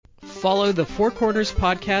Follow the Four Corners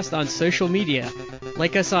Podcast on social media.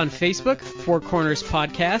 Like us on Facebook, Four Corners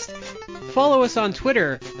Podcast. Follow us on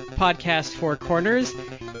Twitter, Podcast Four Corners.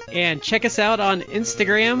 And check us out on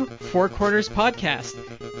Instagram, Four Corners Podcast.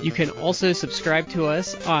 You can also subscribe to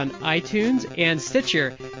us on iTunes and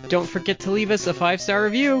Stitcher. Don't forget to leave us a 5-star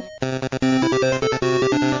review.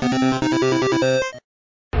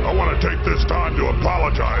 I want to take this time to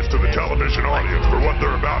apologize to the television audience for what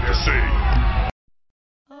they're about to see.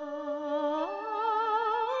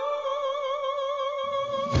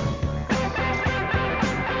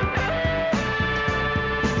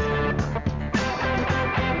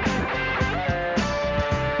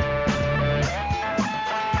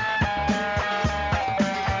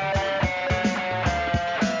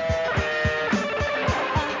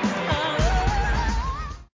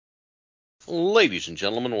 Ladies and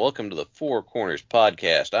gentlemen, welcome to the Four Corners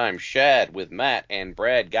Podcast. I'm Shad with Matt and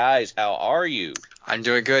Brad. Guys, how are you? I'm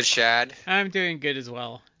doing good, Shad. I'm doing good as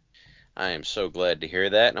well. I am so glad to hear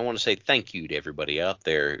that, and I want to say thank you to everybody out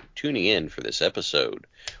there tuning in for this episode.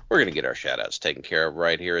 We're going to get our shout-outs taken care of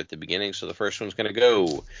right here at the beginning, so the first one's going to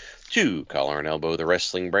go to Collar and Elbow, the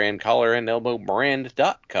wrestling brand,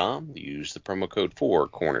 collarandelbowbrand.com. Use the promo code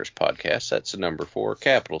 4CornersPodcast, that's the number 4,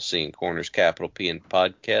 capital C in Corners, capital P in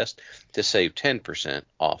Podcast, to save 10%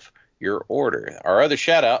 off your order. Our other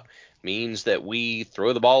shout-out means that we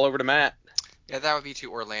throw the ball over to Matt. Yeah, that would be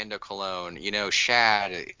to Orlando Colon. You know,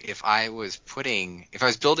 Shad, if I was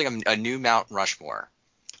building a new Mount Rushmore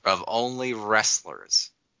of only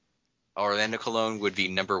wrestlers, Orlando Colon would be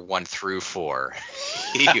number 1 through 4.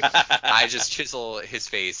 I just chisel his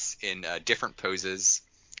face in different poses.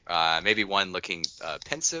 Maybe one looking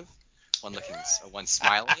pensive, one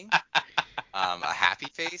smiling, a happy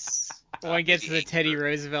face. One gets the Teddy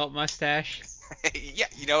Roosevelt mustache. Yeah,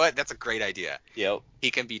 you know what? That's a great idea. Yep. He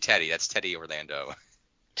can be Teddy. That's Teddy Orlando.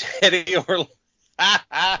 Teddy Orlando.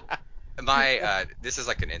 This is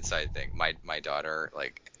like an inside thing. My daughter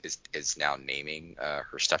is now naming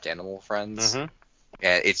her stuffed animal friends, and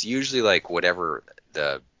it's usually like whatever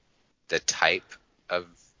the type of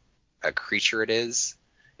a creature it is,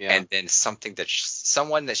 and then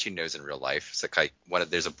someone that she knows in real life. It's like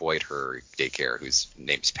there's a boy at her daycare whose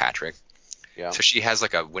name's Patrick. Yeah. So she has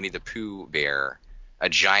like a Winnie the Pooh bear, a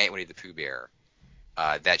giant Winnie the Pooh bear,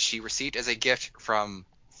 that she received as a gift from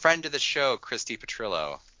friend of the show, Christy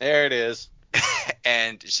Petrillo. There it is.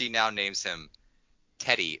 And she now names him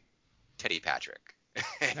Teddy Patrick.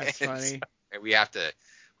 That's funny. So we have to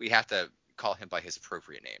call him by his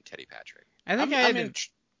appropriate name, Teddy Patrick. I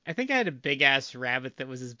think I had a big ass rabbit that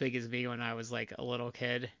was as big as me when I was like a little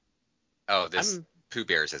kid. Oh, this Pooh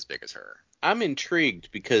Bear is as big as her. I'm intrigued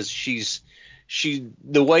because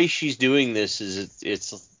the way she's doing this is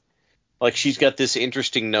it's like she's got this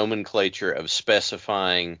interesting nomenclature of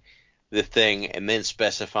specifying the thing and then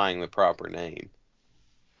specifying the proper name.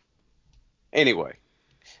 Anyway,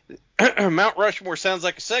 Mount Rushmore sounds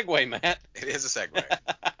like a segue, Matt. It is a segue.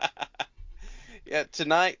 Yeah,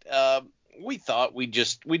 tonight we thought we'd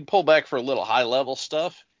pull back for a little high level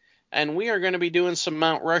stuff. And we are going to be doing some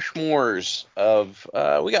Mount Rushmores of,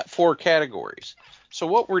 we got 4 categories. So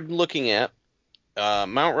what we're looking at,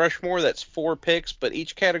 Mount Rushmore, that's 4 picks, but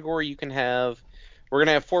each category we're going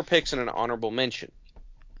to have 4 picks and an honorable mention.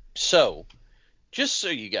 So, just so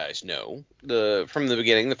you guys know, from the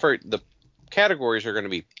beginning, the categories are going to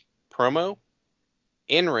be promo,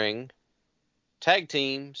 in-ring, tag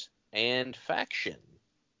teams, and faction.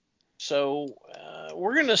 So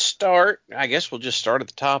we're going to start, I guess we'll just start at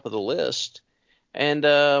the top of the list. And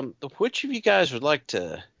which of you guys would like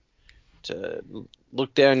to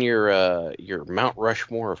look down your Mount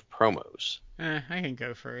Rushmore of promos? I can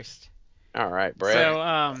go first. All right, Brad.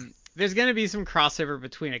 So there's going to be some crossover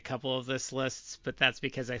between a couple of this lists, but that's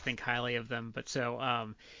because I think highly of them. But so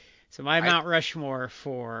my Mount Rushmore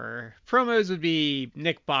for promos would be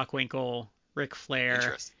Nick Bockwinkel, Ric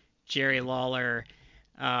Flair, Jerry Lawler.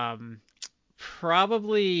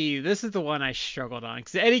 Probably this is the one I struggled on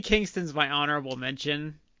because Eddie Kingston's my honorable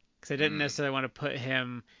mention because I didn't necessarily want to put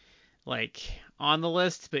him like on the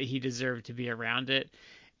list, but he deserved to be around it.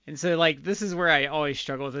 And so like this is where I always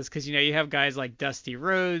struggle with this because you have guys like Dusty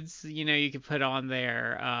Rhodes, you could put on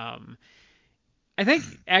there. I think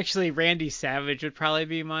actually Randy Savage would probably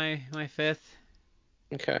be my 5th.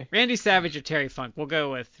 Okay. Randy Savage or Terry Funk. We'll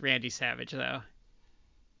go with Randy Savage though.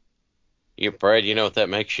 Yeah, Brad, you know what that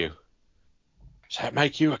makes you? Does that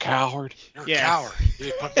make you a coward? You're a coward. You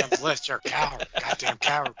didn't put me on the list. You're a coward. Goddamn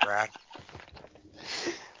coward, Brad.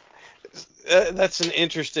 That's an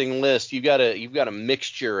interesting list. You've got a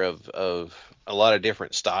mixture of a lot of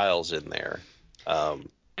different styles in there.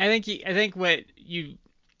 I think what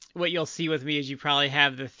what you'll see with me is you probably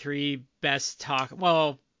have the three of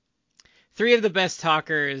the best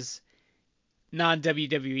talkers,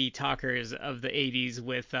 non-WWE talkers of the 80s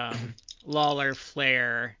with Lawler,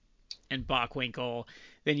 Flair, and Bockwinkel.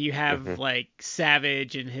 Then you have like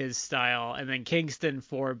Savage and his style, and then Kingston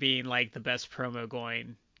for being like the best promo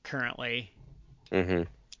going currently. Mm-hmm.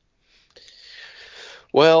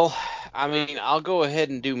 Well, I mean, I'll go ahead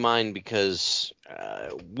and do mine because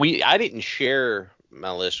I didn't share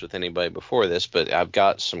my list with anybody before this, but I've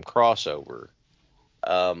got some crossover.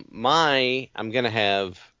 I'm gonna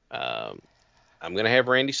have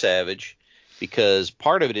Randy Savage, because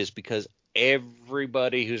part of it is because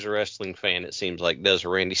everybody who's a wrestling fan, it seems like, does a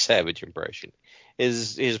Randy Savage impression.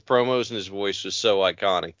 His promos and his voice was so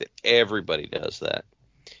iconic that everybody does that.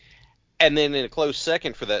 And then in a close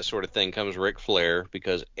second for that sort of thing comes Ric Flair,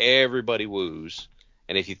 because everybody woos.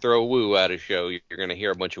 And if you throw a woo at a show, you're going to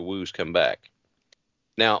hear a bunch of woos come back.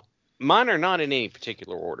 Now, mine are not in any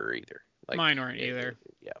particular order either. Like, mine aren't either.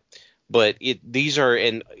 Yeah. But these are,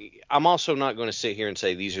 and I'm also not going to sit here and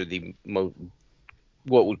say these are the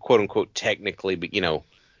what would quote unquote technically be,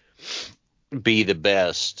 be the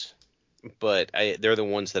best. But they're the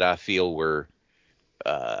ones that I feel were,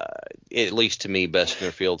 at least to me, best in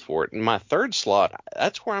their field for it. And my third slot,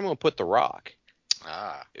 that's where I'm going to put The Rock.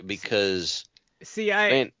 Because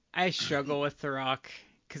I struggle with The Rock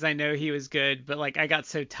because I know he was good, but like I got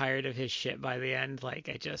so tired of his shit by the end, like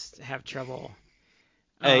I just have trouble.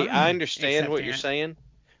 Hey, I understand what you're saying,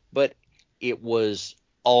 but it was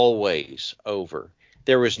always over.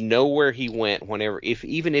 There was nowhere he went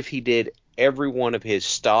even if he did every one of his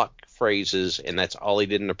stock phrases and that's all he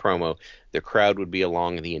did in the promo, the crowd would be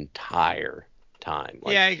along the entire time.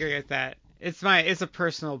 Like, yeah, I agree with that. It's a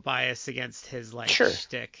personal bias against his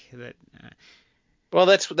shtick that. Well,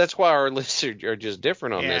 that's why our lists are just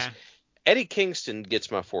different on this. Eddie Kingston gets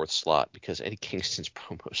my fourth slot because Eddie Kingston's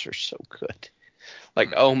promos are so good.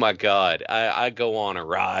 Like, oh my God, I go on a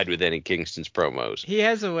ride with Eddie Kingston's promos. He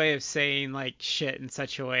has a way of saying like shit in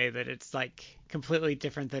such a way that it's like completely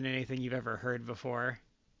different than anything you've ever heard before.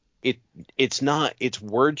 It's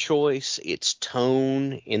word choice, it's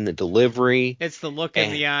tone in the delivery. It's the look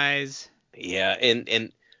in the eyes. Yeah,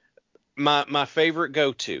 and my favorite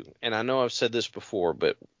go-to, and I know I've said this before,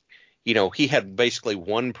 but he had basically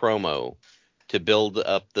one promo to build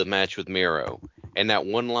up the match with Miro, and that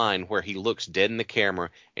one line where he looks dead in the camera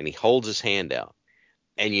and he holds his hand out,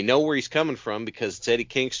 and you know where he's coming from because it's Eddie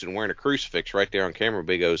Kingston wearing a crucifix right there on camera.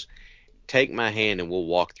 But he goes, "Take my hand and we'll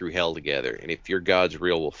walk through hell together, and if your God's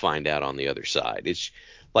real, we'll find out on the other side." It's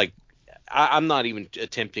like, I'm not even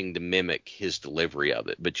attempting to mimic his delivery of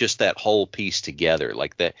it, but just that whole piece together,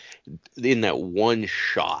 like that in that one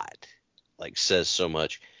shot, like says so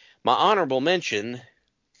much. My honorable mention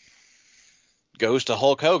goes to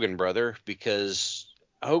Hulk Hogan, brother, because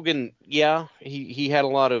Hogan, yeah, he had a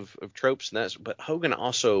lot of tropes and that, but Hogan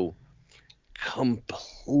also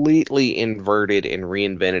completely inverted and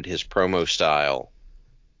reinvented his promo style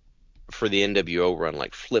for the NWO run,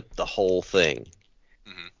 like flipped the whole thing.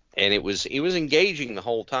 Mm-hmm. And it was engaging the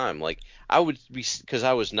whole time. Like, I would be, because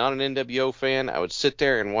I was not an NWO fan, I would sit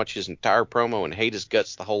there and watch his entire promo and hate his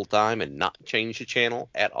guts the whole time and not change the channel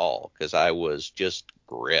at all because I was just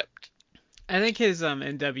gripped. I think his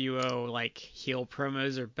NWO like heel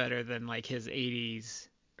promos are better than like his 80s,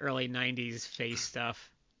 early 90s face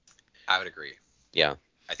stuff. I would agree. Yeah.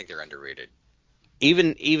 I think they're underrated.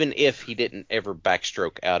 Even if he didn't ever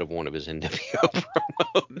backstroke out of one of his NWO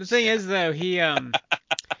promos. The thing is, though,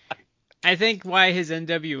 I think why his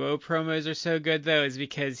NWO promos are so good, though, is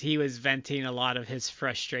because he was venting a lot of his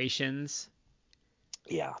frustrations.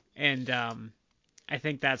 Yeah. And I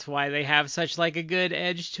think that's why they have such like a good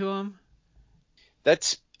edge to them.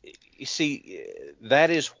 You see,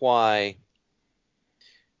 that is why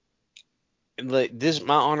my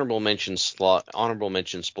honorable mention slot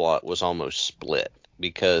was almost split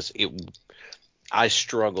because I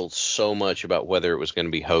struggled so much about whether it was going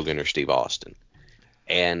to be Hogan or Steve Austin.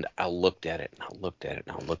 And I looked at it and I looked at it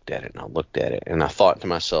and I looked at it and I looked at it and I thought to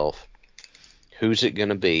myself, who's it going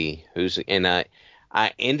to be? And I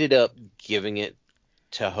ended up giving it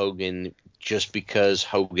to Hogan just because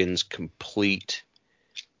Hogan's complete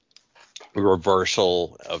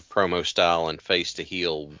reversal of promo style and face to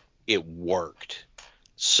heel, it worked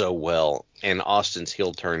so well. And Austin's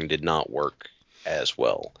heel turn did not work as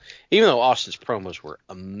well. Even though Austin's promos were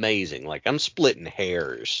amazing. Like, I'm splitting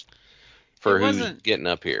hairs for who's getting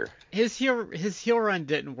up here. His heel run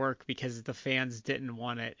didn't work because the fans didn't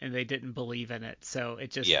want it and they didn't believe in it. So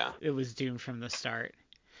it was doomed from the start.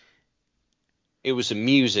 It was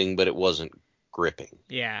amusing, but it wasn't gripping.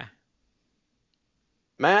 Yeah.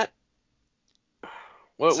 Matt,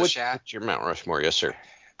 So, Shat, what's your Mount Rushmore? Yes, sir.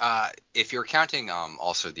 if you're counting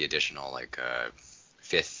also the additional like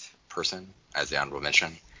fifth person as the honorable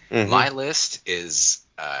mention, Mhm. my list is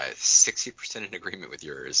 60% in agreement with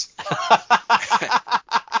yours.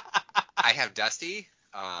 I have Dusty.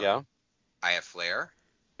 Yeah. I have Flair.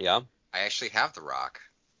 Yeah. I actually have The Rock.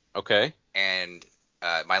 Okay. And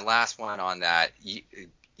my last one on that,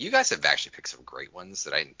 you guys have actually picked some great ones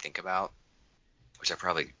that I didn't think about, which I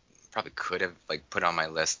probably could have like put on my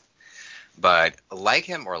list. But like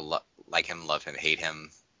him or like him, love him, hate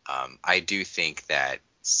him, I do think that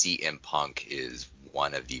CM Punk is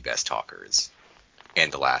one of the best talkers in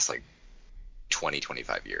the last like 20,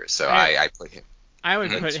 25 years. So I put him. I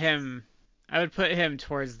would put him. I would put him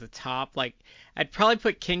towards the top. Like, I'd probably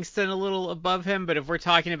put Kingston a little above him, but if we're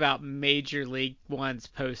talking about major league ones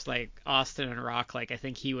post like Austin and Rock, like I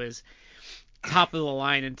think he was top of the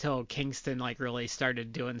line until Kingston like really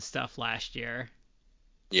started doing stuff last year.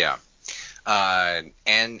 Yeah.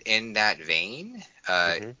 And in that vein,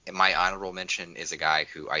 my honorable mention is a guy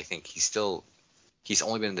who I think he's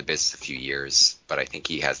only been in the business a few years, but I think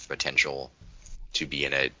he has the potential to be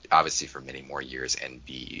in it obviously for many more years and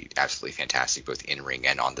be absolutely fantastic both in ring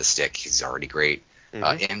and on the stick. He's already great.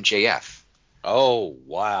 MJF. Oh,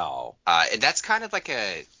 wow. And that's kind of like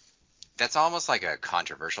that's almost like a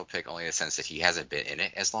controversial pick, only in the sense that he hasn't been in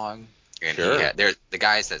it as long. And Sure. some of the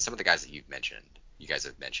guys that you guys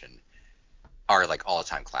have mentioned, are like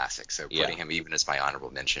all-time classics. So putting him even as my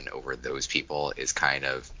honorable mention over those people is kind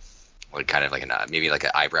of like maybe like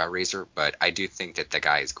an eyebrow raiser. But I do think that the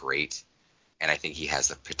guy is great. And I think he has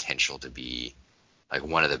the potential to be like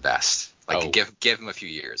one of the best. Like give him a few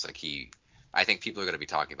years. I think people are going to be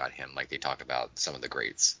talking about him like they talk about some of the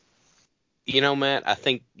greats. You know, Matt, I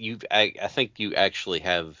think you actually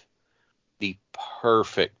have the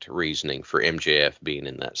perfect reasoning for MJF being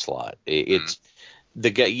in that slot. It's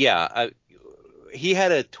the guy. Yeah, he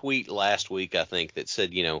had a tweet last week, I think, that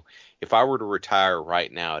said, if I were to retire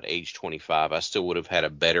right now at age 25, I still would have had a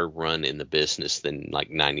better run in the business than like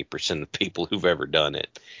 90% of the people who've ever done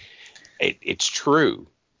it. It's true.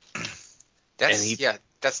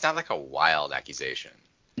 That's not like a wild accusation.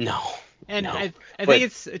 No. And no. I think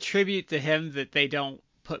it's a tribute to him that they don't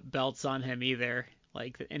put belts on him either.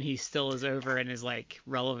 Like, and he still is over and is like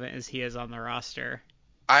relevant as he is on the roster.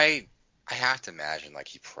 I have to imagine like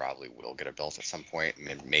he probably will get a belt at some point,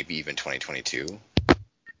 maybe even 2022.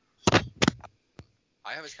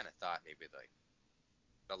 I always kind of thought maybe like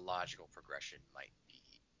the logical progression might be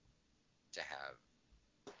to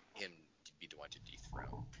have him to be the one to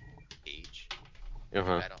dethrone Page. I don't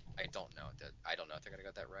know if they're gonna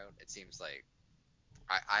go that route. It seems like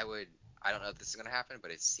I don't know if this is gonna happen,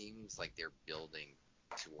 but it seems like they're building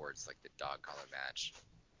towards like the dog collar match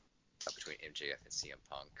between MJF and CM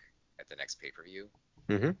Punk at the next pay-per-view.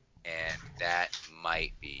 Mm-hmm. And that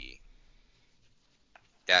might be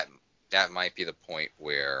the point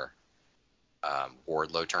where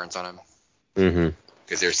Wardlow turns on him. Mm-hmm.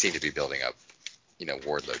 Because they seem to be building up,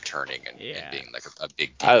 Wardlow turning and being like a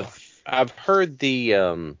big deal. I've heard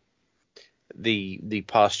the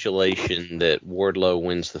postulation that Wardlow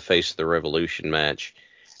wins the Face of the Revolution match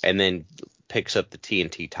and then picks up the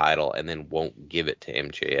TNT title and then won't give it to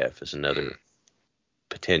MJF as another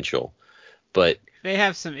potential. But they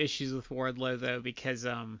have some issues with Wardlow though, because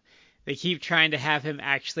they keep trying to have him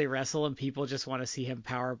actually wrestle and people just want to see him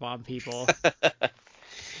powerbomb people.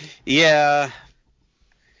 Yeah.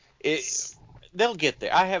 They'll get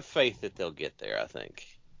there. I have faith that they'll get there, I think.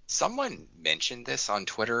 Someone mentioned this on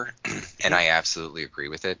Twitter, and I absolutely agree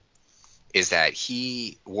with it, is that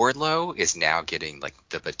Wardlow is now getting like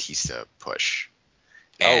the Batista push.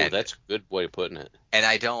 And, that's a good way of putting it. And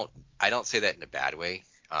I don't say that in a bad way.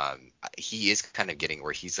 He is kind of getting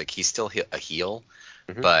where he's still a heel,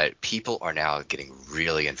 but people are now getting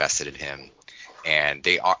really invested in him, and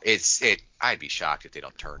I'd be shocked if they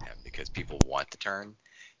don't turn him because people want to turn,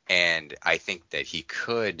 and I think that he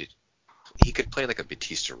could play like a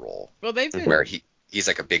Batista role, where he's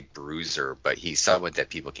like a big bruiser, but he's someone that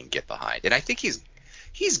people can get behind, and I think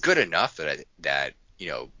he's good enough that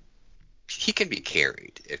he can be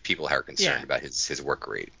carried if people are concerned about his work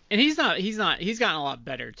rate. And he's gotten a lot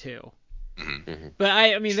better too. Mm-hmm. But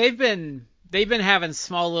I mean they've been having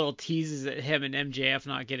small little teases at him and MJF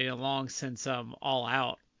not getting along since All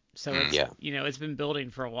Out. So it's it's been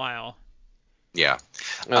building for a while. Yeah.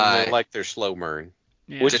 Like they're slow murring.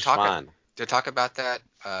 Yeah. Which is fine. To talk about that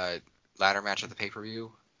ladder match of the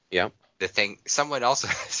pay-per-view. Yeah. The thing, someone else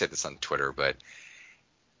said this on Twitter, but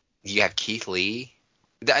you have Keith Lee,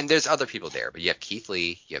 and there's other people there, but you have Keith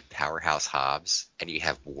Lee, you have Powerhouse Hobbs, and you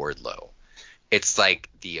have Wardlow. It's like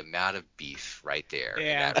the amount of beef right there in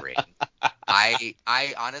Yeah. that ring.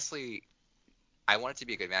 I honestly, I want it to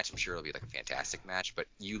be a good match. I'm sure it'll be like a fantastic match, but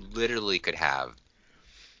you literally could have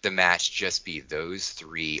the match just be those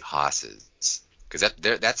three Hosses. Because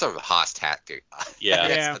that's a Hoss tactic. Yeah.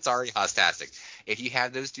 Yeah. That's already Hoss-tastic. If you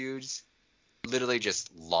have those dudes literally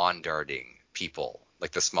just lawn darting people,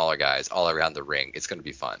 like the smaller guys, all around the ring, it's going to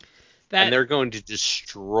be fun. And they're going to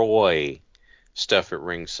destroy stuff at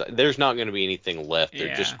ringside. There's not going to be anything left.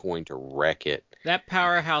 They're just going to wreck it. That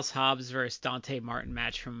Powerhouse Hobbs versus Dante Martin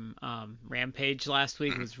match from Rampage last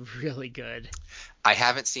week was really good. I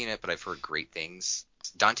haven't seen it, but I've heard great things.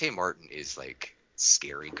 Dante Martin is like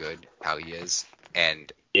scary good how he is,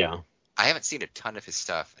 and Yeah. I haven't seen a ton of his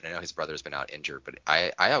stuff, and I know his brother's been out injured, but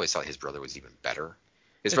I always thought his brother was even better.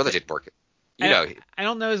 His brother did work it. I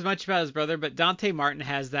don't know as much about his brother, but Dante Martin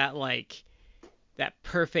has that like that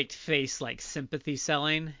perfect face like sympathy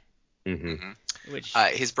selling. Mm-hmm. Which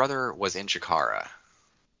his brother was in Chikara.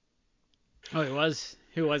 Oh, he was?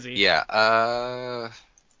 Who was he? Yeah.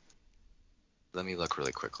 Let me look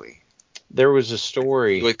really quickly. There was a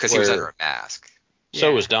story because he was under a mask.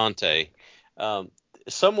 So was Dante.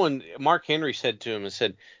 Mark Henry said to him and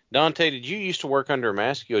said, Dante, did you used to work under a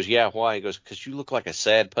mask? He goes, yeah, why? He goes, because you look like a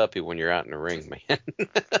sad puppy when you're out in the ring, man.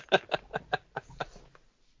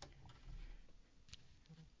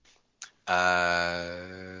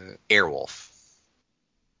 Airwolf.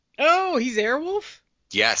 Oh, he's Airwolf?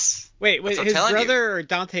 Yes. Wait, his brother or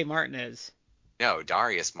Dante Martin is? No,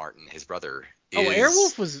 Darius Martin, his brother.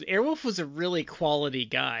 Airwolf was a really quality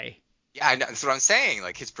guy. Yeah, I know, that's what I'm saying.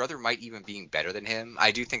 Like, his brother might even be better than him.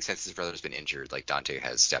 I do think since his brother's been injured, like, Dante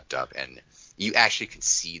has stepped up, and you actually can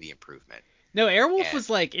see the improvement. No, Airwolf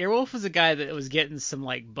was a guy that was getting some,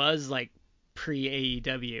 like, buzz, like,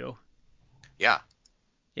 pre-AEW. Yeah.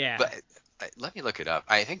 Yeah. But let me look it up.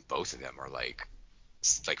 I think both of them are, like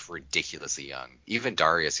ridiculously young. Even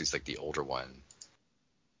Darius, who's, like, the older one,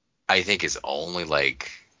 I think is only,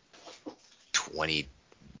 like,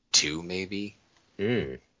 22, maybe.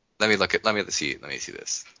 Mm. Let me see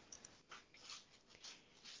this.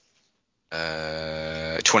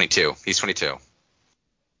 22. He's 22.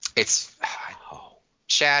 It's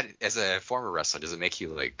Chad, as a former wrestler, does it make you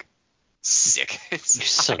like sick? You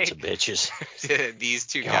sons of bitches. These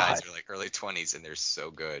two guys are like early 20s and they're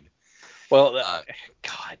so good. Well,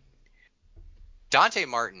 God. Dante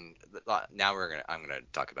Martin. Now I'm gonna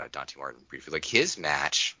talk about Dante Martin briefly. Like his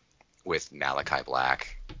match with Malachi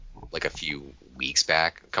Black, like a few weeks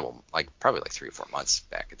back, probably like 3 or 4 months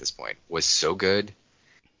back at this point, was so good.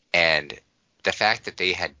 And the fact that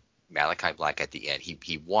they had Malachi Black at the end,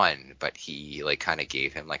 he won, but he like kind of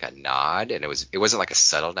gave him like a nod, and it wasn't like a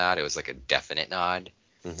subtle nod, it was like a definite nod.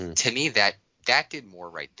 Mm-hmm. To me, that did more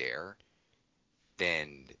right there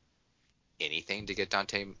than anything to get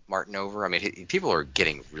Dante Martin over. I mean, people are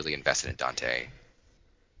getting really invested in Dante.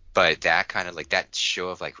 But that kind of like that show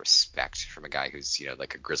of like respect from a guy who's,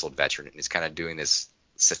 like a grizzled veteran and is kind of doing this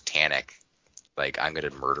satanic, like I'm going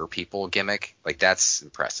to murder people gimmick. Like that's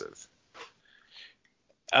impressive.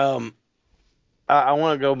 I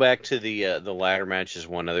want to go back to the ladder matches.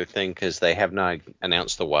 One other thing, because they have not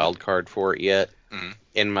announced the wild card for it yet. Mm-hmm.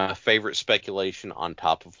 And my favorite speculation on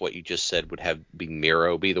top of what you just said would be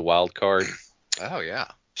Miro be the wild card. Oh yeah.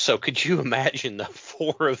 So could you imagine the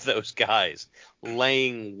 4 of those guys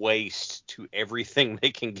laying waste to everything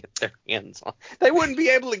they can get their hands on? They wouldn't be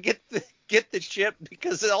able to get the ship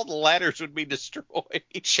because all the ladders would be destroyed.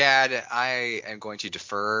 Chad, I am going to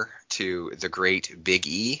defer to the great Big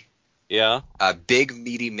E. Yeah. Big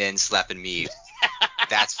meaty men slapping meat.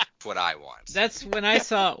 That's what I want. That's when I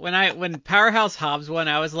saw when Powerhouse Hobbs won,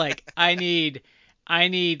 I was like, I need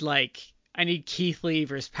Keith Lee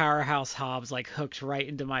versus Powerhouse Hobbs like hooked right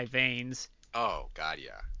into my veins. Oh God,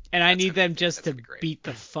 yeah. And I need them just to beat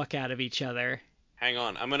the fuck out of each other. Hang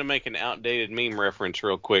on, I'm gonna make an outdated meme reference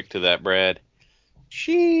real quick to that, Brad.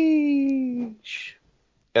 Sheesh.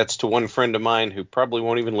 That's to one friend of mine who probably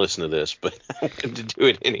won't even listen to this, but I wanted to do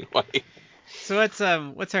it anyway. So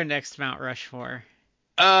what's our next Mount Rushmore?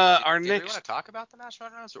 Did we want to talk about the match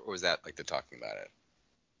right now, or was that like the talking about it?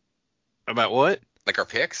 About what? Like our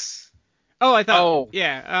picks? Oh, I thought.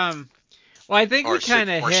 Yeah. Well, I think we kind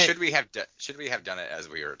of hit. Should we have done it as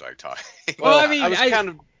we were like talking? Well, I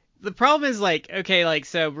mean, the problem is like, okay, like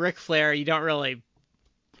so Ric Flair, you don't really.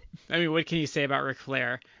 I mean, what can you say about Ric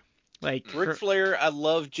Flair? Like Ric Flair, I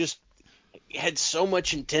love just had so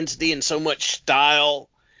much intensity and so much style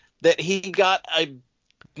that he got a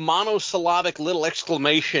monosyllabic little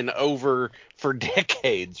exclamation over for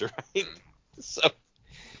decades, right? So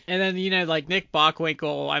And then, like Nick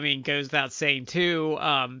Bockwinkel, I mean, goes without saying too.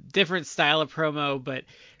 Different style of promo, but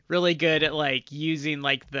really good at like using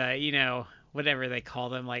like the, whatever they call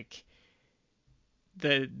them, like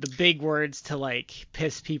the big words to like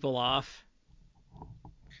piss people off.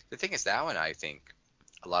 The thing is, that one, I think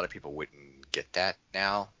a lot of people wouldn't get that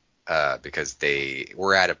now, because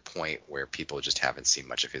we're at a point where people just haven't seen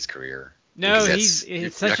much of his career. No,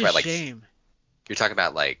 it's such a shame. You're talking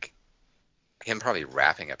about like him probably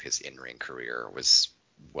wrapping up his in-ring career was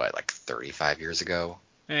what, like 35 years ago?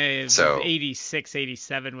 So 86,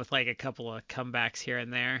 87 with like a couple of comebacks here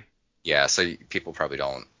and there. Yeah, so people probably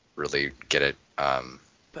don't really get it.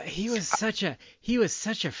 But he was such a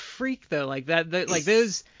freak though, like like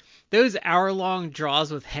those hour-long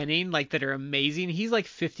draws with Henning, like, that are amazing. He's like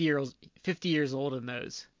 50 years old in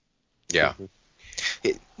those. Yeah.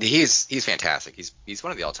 He's fantastic. He's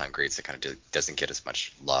one of the all-time greats that kind of doesn't get as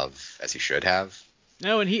much love as he should have.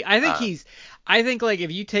 No, and I think like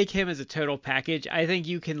if you take him as a total package, I think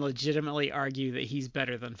you can legitimately argue that he's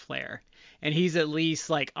better than Flair. And he's at least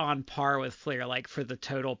like on par with Flair, like for the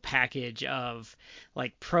total package of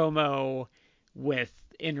like promo with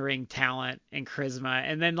in-ring talent and charisma.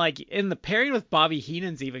 And then like in the pairing with Bobby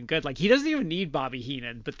Heenan's even good. Like he doesn't even need Bobby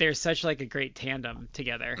Heenan, but they're such like a great tandem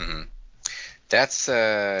together. Mm-hmm. That's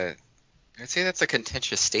I'd say that's a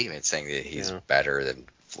contentious statement, saying that he's better than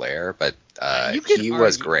Flair, but he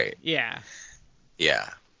was great. Yeah. Yeah.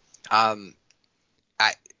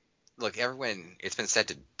 Look, everyone, it's been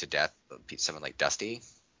said to death, someone like Dusty.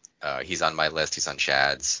 He's on my list. He's on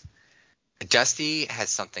Chad's. Dusty has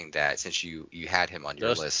something that, since you had him on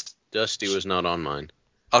your list. Dusty was not on mine.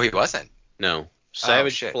 Oh, he wasn't? No.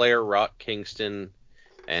 Savage, Flair, Rock, Kingston,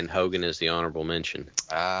 and Hogan is the honorable mention.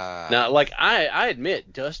 Now, like, I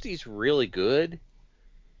admit, Dusty's really good,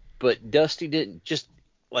 but Dusty didn't just,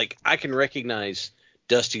 like, I can recognize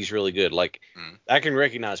Dusty's really good. Like, I can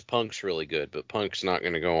recognize Punk's really good, but Punk's not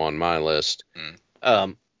going to go on my list.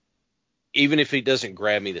 Even if he doesn't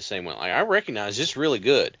grab me the same way. Like, I recognize it's really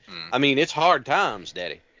good. I mean, it's hard times,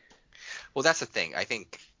 Daddy. Well, that's the thing. I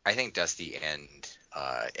think Dusty and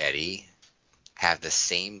Eddie have the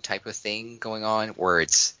same type of thing going on, where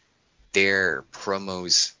it's their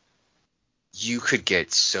promos, you could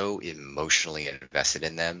get so emotionally invested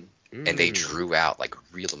in them, and they drew out like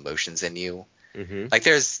real emotions in you. Like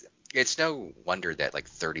it's no wonder that like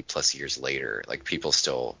 30 plus years later, like people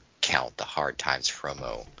still count the Hard Times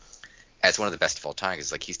promo as one of the best of all time.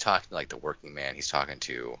 Because like he's talking to like the working man, he's talking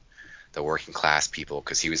to the working class people,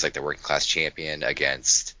 because he was like the working class champion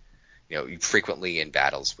against, frequently in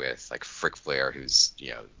battles with like Ric Flair, who's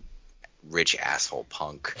rich asshole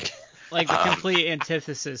Punk. Like the complete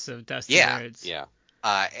antithesis of Dusty Rhodes. Yeah.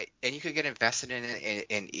 And you could get invested in it,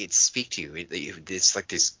 and it'd speak to you. It's like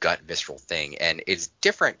this gut visceral thing, and it's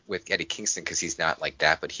different with Eddie Kingston because he's not like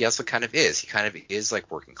that, but he also kind of is. He kind of is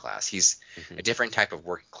like working class. He's a different type of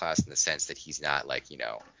working class in the sense that he's not like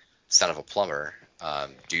son of a plumber,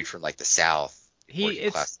 dude from like the South.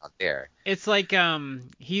 Class out there. It's like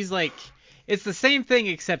he's like. It's the same thing,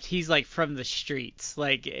 except he's like from the streets,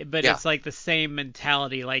 like, but it's like the same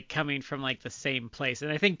mentality, like coming from like the same place.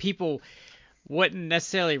 And I think people wouldn't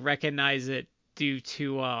necessarily recognize it due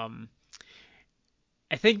to, I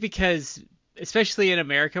think because, especially in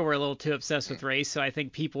America, we're a little too obsessed with race. So I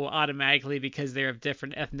think people automatically, because they're of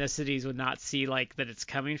different ethnicities, would not see like that it's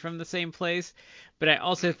coming from the same place. But I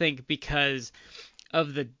also think because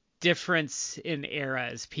of the difference in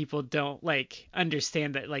eras, people don't like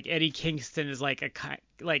understand that like Eddie Kingston is like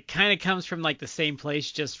kind of comes from like the same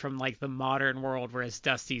place, just from like the modern world, whereas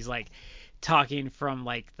Dusty's like talking from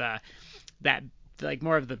like that like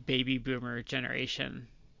more of the baby boomer generation.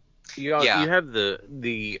 You have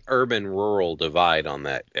the urban rural divide on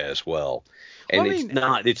that as well. And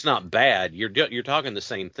it's not bad. You're talking the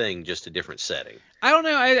same thing, just a different setting. I don't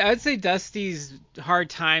know. I'd say Dusty's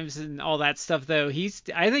Hard Times and all that stuff, though.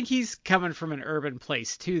 I think he's coming from an urban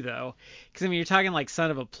place too, though. Because I mean, you're talking like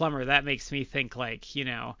son of a plumber. That makes me think like,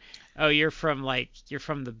 oh, you're from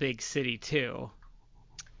the big city too.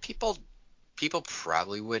 People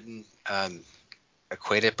probably wouldn't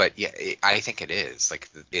equate it, but yeah, I think it is. Like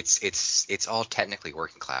it's all technically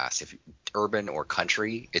working class. If urban or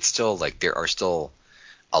country, it's still like there are still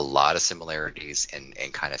a lot of similarities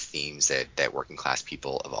and kind of themes that working class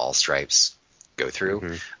people of all stripes go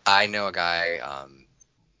through. I know a guy,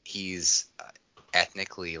 he's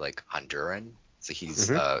ethnically like Honduran, so he's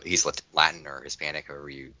Latin or Hispanic, however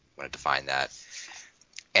you want to define that.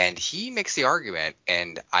 And he makes the argument,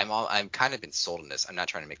 and I'm kind of been sold on this. I'm not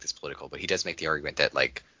trying to make this political, but he does make the argument that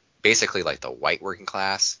like basically like the white working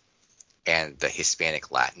class and the Hispanic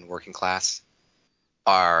Latin working class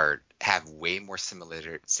have way more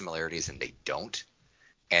similarities than they don't,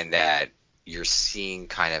 and that you're seeing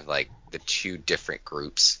kind of like the two different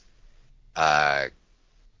groups kind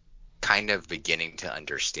of beginning to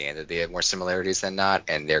understand that they have more similarities than not,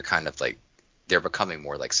 and they're kind of like they're becoming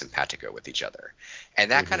more like simpatico with each other, and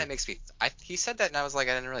that kind of makes me. He said that, and I was like,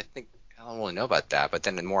 I don't really know about that. But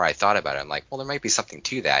then the more I thought about it, I'm like, well, there might be something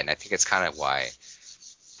to that, and I think it's kind of why.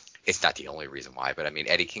 It's not the only reason why, but I mean,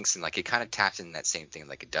 Eddie Kingston, like, it kind of taps in that same thing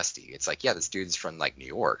like a Dusty. It's like, yeah, this dude's from like New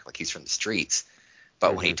York, like he's from the streets,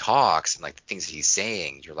 but when he talks and like the things that he's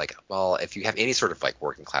saying, you're like, well, if you have any sort of like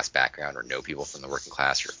working class background or know people from the working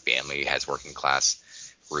class, your family has working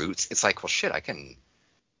class roots, it's like, well, shit, I can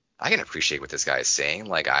appreciate what this guy is saying.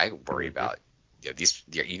 Like, I worry about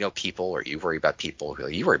people, or you worry about people who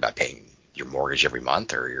you worry about paying your mortgage every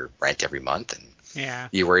month or your rent every month, and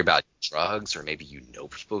you worry about drugs, or maybe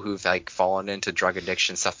people who've like fallen into drug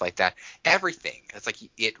addiction, stuff like that. Everything. It's like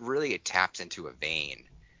it taps into a vein,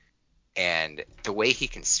 and the way he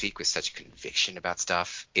can speak with such conviction about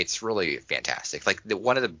stuff, it's really fantastic. Like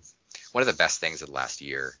one of the best things of the last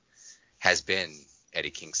year has been Eddie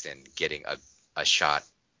Kingston getting a shot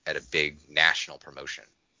at a big national promotion,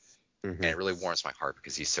 and it really warms my heart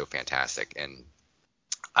because he's so fantastic. And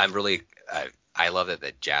I'm really I love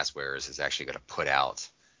that Jazzwares is actually going to put out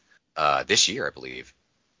this year, I believe,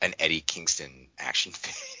 an Eddie Kingston action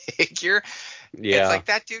figure. Yeah. It's like,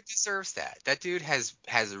 that dude deserves that. That dude has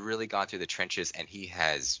really gone through the trenches, and he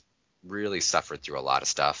has really suffered through a lot of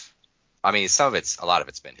stuff. I mean, a lot of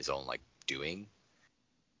it's been his own like doing,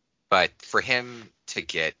 but for him to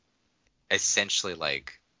get essentially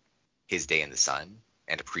like his day in the sun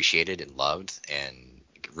and appreciated and loved and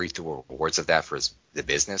reap the rewards of that for the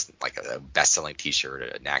business, like a best-selling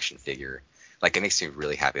T-shirt, an action figure, like, it makes me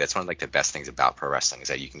really happy. That's one of like the best things about pro wrestling, is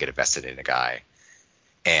that you can get invested in a guy,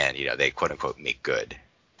 and they quote unquote make good.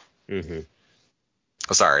 Oh,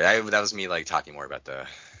 sorry, that was me like talking more about the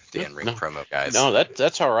in-ring promo guys. No,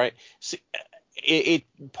 that's all right. See, it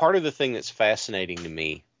part of the thing that's fascinating to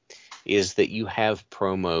me is that you have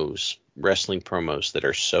wrestling promos that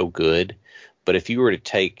are so good, but if you were to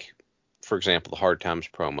take, for example, the Hard Times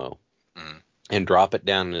promo and drop it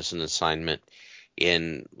down as an assignment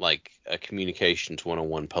in like a communications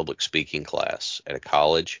 101 public speaking class at a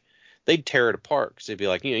college, they'd tear it apart, because they'd be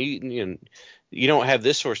like, you don't have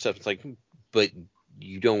this sort of stuff. It's like, but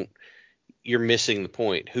you're missing the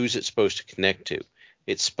point. Who's it supposed to connect to?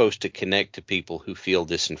 It's supposed to connect to people who feel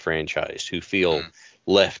disenfranchised, who feel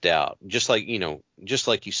left out, just like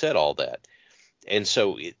you said, all that. And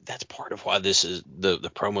so that's part of why this is the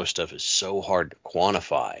promo stuff is so hard to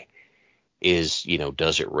quantify, is,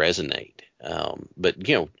 does it resonate? But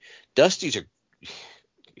Dusty's he's a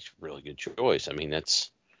really good choice. I mean, that's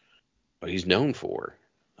what he's known for.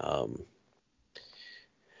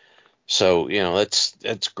 So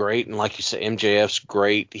that's great. And like you said, MJF's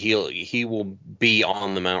great. He will be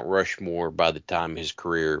on the Mount Rushmore by the time his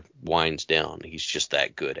career winds down. He's just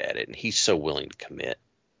that good at it, and he's so willing to commit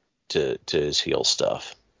to his heel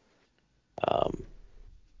stuff.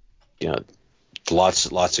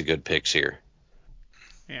 Lots of good picks here.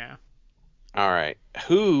 Yeah. All right.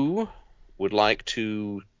 Who would like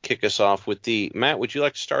to kick us off with Matt, would you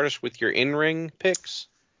like to start us with your in-ring picks?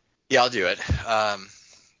 Yeah, I'll do it.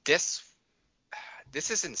 This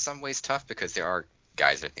is in some ways tough, because there are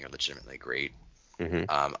guys I think are legitimately great.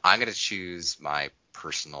 I'm going to choose my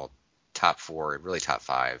personal top 4, really top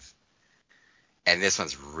 5. And this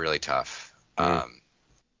one's really tough.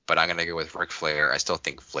 But I'm going to go with Ric Flair. I still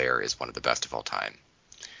think Flair is one of the best of all time.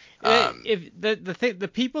 If the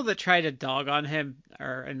people that try to dog on him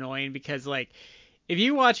are annoying, because like, if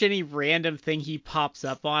you watch any random thing he pops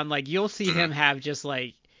up on, like, you'll see him have just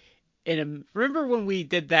like, remember when we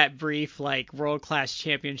did that brief like World Class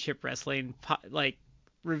Championship Wrestling like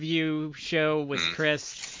review show with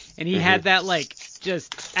Chris, and he had that like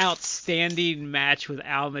just outstanding match with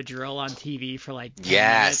Al Madrill on TV for like 10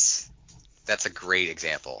 minutes. That's a great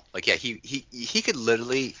example. Like, yeah, he could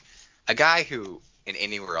literally, a guy who in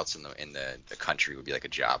anywhere else in the country would be like a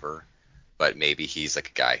jobber, but maybe he's like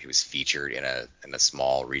a guy who was featured in a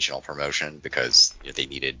small regional promotion because they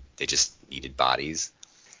just needed bodies.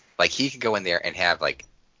 Like, he could go in there and have like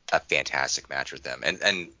a fantastic match with them,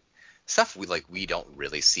 and stuff we don't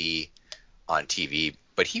really see on TV.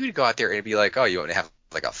 But he would go out there and be like, oh, you want to have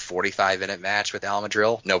like a 45-minute match with Al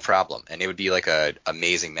Madrill? No problem, and it would be like a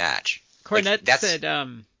amazing match.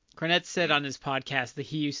 Cornette said on his podcast that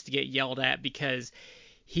he used to get yelled at because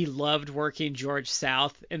he loved working George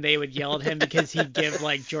South, and they would yell at him because he'd give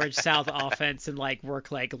like George South offense and like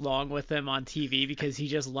work like long with him on TV, because he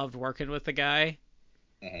just loved working with the guy.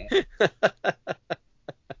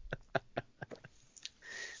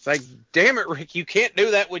 It's like, damn it, Rick, you can't do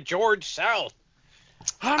that with George South.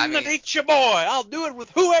 I'm the nature boy. I'll do it with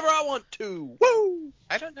whoever I want to. Woo!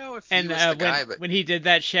 I don't know if he was the guy, but when he did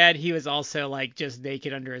that, Shad, he was also like just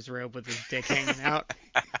naked under his robe with his dick hanging out.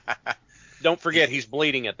 Don't forget, he's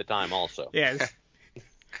bleeding at the time also. Yes.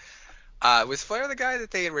 Was Flair the guy that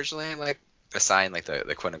they originally like assigned like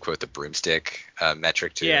the quote unquote the broomstick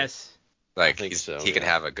metric to? Yes. Like he could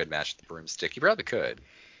have a good match with the broomstick. He probably could.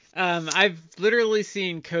 I've literally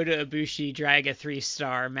seen Kota Ibushi drag a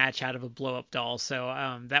 3-star match out of a blow-up doll,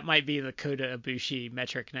 so that might be the Kota Ibushi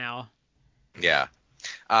metric now. Yeah.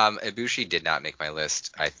 Ibushi did not make my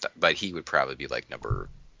list, but he would probably be like number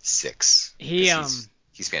 6.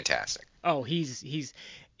 He's fantastic. Oh, he's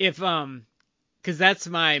because that's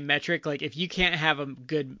my metric. Like, if you can't have a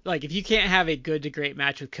good to great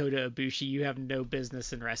match with Kota Ibushi, you have no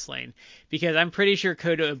business in wrestling. Because I'm pretty sure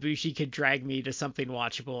Kota Ibushi could drag me to something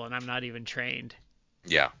watchable, and I'm not even trained.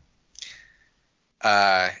 Yeah. You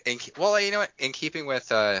know what? In keeping with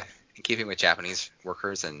Japanese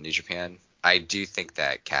workers in New Japan, I do think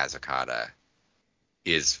that Kaz Okada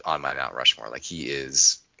is on my Mount Rushmore. Like,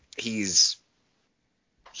 he's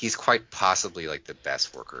quite possibly like the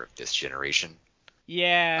best worker of this generation.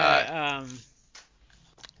 Yeah,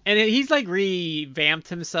 and he's like revamped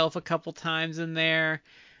himself a couple times in there.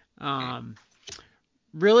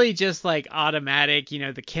 Really just like automatic,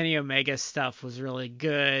 the Kenny Omega stuff was really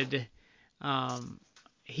good.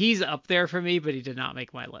 He's up there for me, but he did not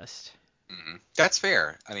make my list. Mm-hmm. That's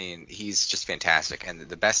fair. I mean, he's just fantastic. And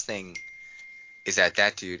the best thing is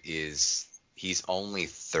that dude he's only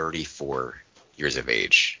 34 years of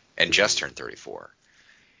age and just turned 34.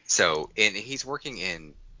 So, and he's working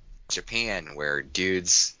in Japan where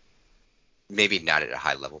dudes, maybe not at a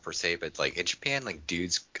high level per se, but like in Japan, like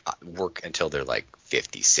dudes work until they're like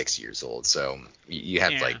 56 years old. So you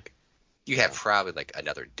have probably like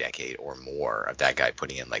another decade or more of that guy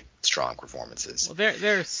putting in like strong performances. Well,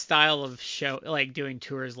 their style of show, like doing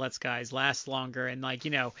tours, lets guys last longer, and like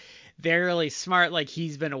they're really smart. Like,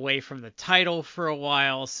 he's been away from the title for a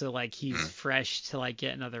while, so like he's fresh to like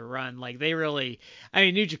get another run. Like, they really,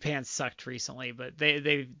 New Japan sucked recently, but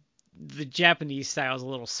the Japanese style is a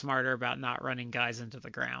little smarter about not running guys into the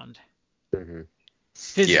ground,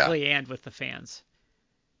 physically and with the fans.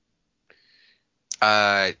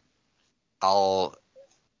 I'm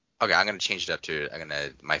gonna change it up to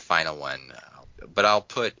my final one, but I'll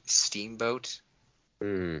put Steamboat.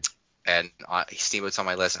 And Steamboat's on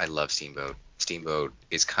my list. I love Steamboat. Steamboat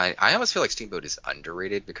is I almost feel like Steamboat is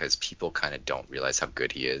underrated because people kind of don't realize how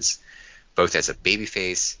good he is, both as a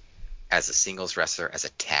babyface, as a singles wrestler, as a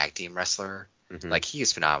tag team wrestler. Like, he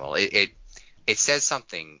is phenomenal. It says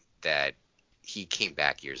something that he came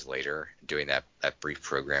back years later doing that brief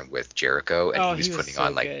program with Jericho, and he was putting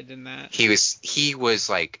on like good in that. He was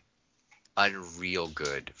like unreal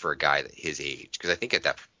good for a guy his age, because I think at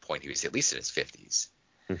that point he was at least in his 50s.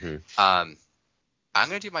 I'm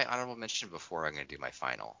going to do my honorable mention before I'm going to do my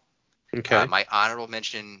final. Okay. My honorable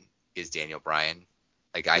mention is Daniel Bryan.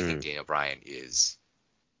 Like, I think Daniel Bryan is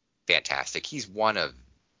fantastic. He's one of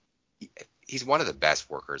the best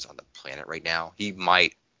workers on the planet right now. He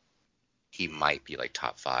might be like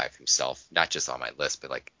top 5 himself, not just on my list,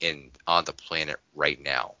 but like on the planet right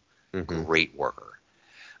now. Great worker.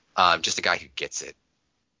 Just a guy who gets it.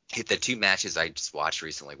 The 2 matches I just watched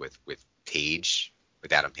recently with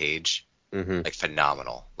Adam Page, like,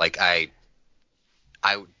 phenomenal. Like, I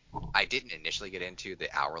didn't initially get into the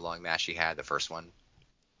hour-long match he had, the first one,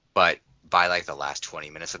 but by like the last 20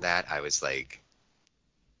 minutes of that, I was like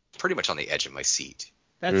pretty much on the edge of my seat.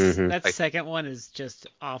 That second one is just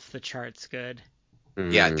off the charts good.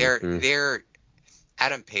 Yeah, they're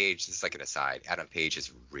Adam Page. This is like an aside. Adam Page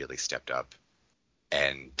has really stepped up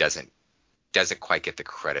and doesn't quite get the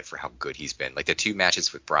credit for how good he's been. Like, the 2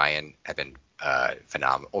 matches with Bryan have been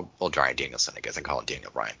phenomenal. Well, Bryan Danielson, I guess I call him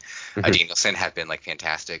Daniel Bryan. Danielson have been like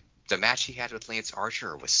fantastic. The match he had with Lance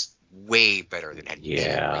Archer was way better than it had any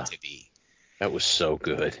right to be. That was so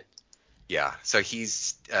good. Yeah, so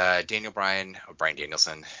he's Daniel Bryan, or Bryan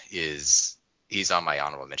Danielson, he's on my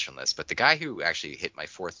honorable mention list. But the guy who actually hit my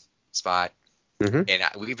 4th spot, and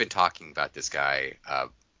we've been talking about this guy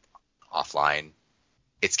offline,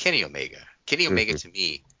 it's Kenny Omega. Kenny Omega, to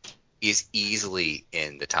me, is easily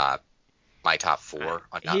in my top 4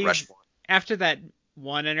 on Mount Rushmore. After that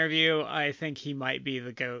one interview, I think he might be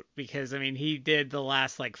the GOAT, because he did the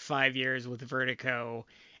last like 5 years with Vertigo.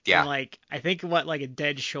 Yeah. And like, I think a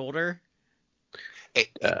dead shoulder.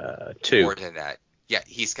 2. More than that. Yeah,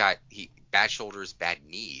 he's got bad shoulders, bad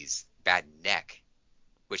knees, bad neck,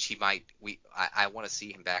 which he might. I want to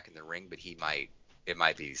see him back in the ring, but he might it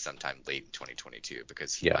might be sometime late in 2022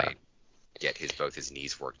 because he might get both his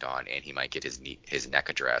knees worked on, and he might get his neck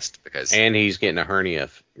addressed because. And he's getting a hernia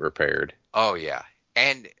repaired. Oh yeah,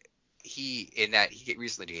 and he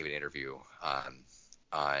recently gave an interview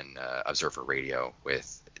on Observer Radio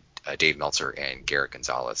with Dave Meltzer and Garrett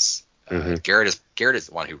Gonzalez. Garrett is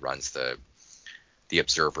the one who runs the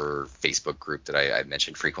Observer Facebook group that I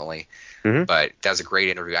mentioned frequently. But that was a great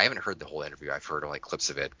interview. I haven't heard the whole interview. I've heard like clips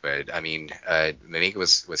of it. But I mean, Maminga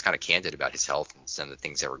was kind of candid about his health and some of the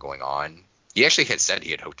things that were going on. He actually had said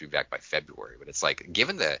he had hoped to be back by February. But it's like,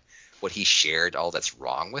 given what he shared, all that's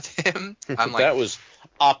wrong with him, I'm like, that was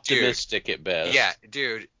optimistic at best. Yeah,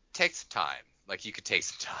 dude, take some time. Like, you could take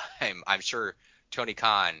some time. I'm sure Tony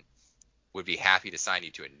Khan would be happy to sign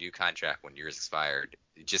you to a new contract when yours expired.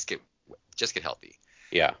 Just get healthy.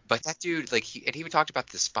 Yeah. But that dude, like, he even talked about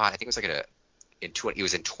this spot. I think it was like it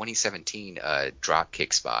was in 2017 drop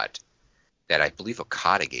kick spot that I believe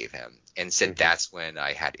Okada gave him, and said that's when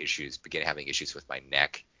I began having issues with my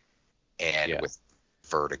neck and with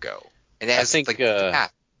vertigo. And I think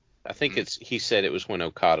he said it was when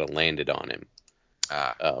Okada landed on him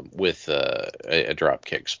with a drop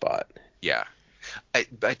kick spot. Yeah. I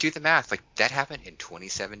do the math. Like, that happened in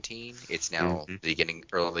 2017. It's now beginning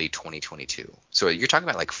early 2022. So you're talking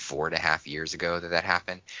about like 4.5 years ago that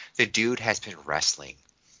happened. The dude has been wrestling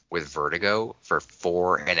with vertigo for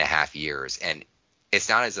 4.5 years, and it's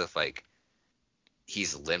not as if like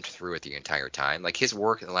he's limped through it the entire time. Like, his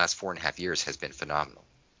work in the last 4.5 years has been phenomenal.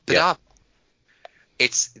 Phenomenal.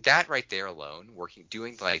 It's that right there alone,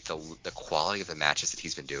 doing like the quality of the matches that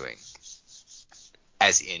he's been doing,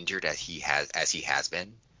 as injured as he has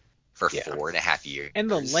been for 4.5 years. And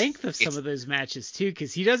the length of some of those matches too,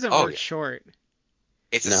 because he doesn't work short.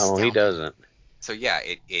 It's no, astounding. He doesn't. So yeah,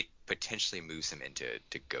 it potentially moves him into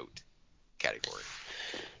GOAT category.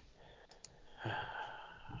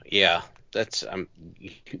 Yeah, that's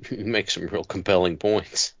you make some real compelling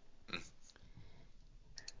points.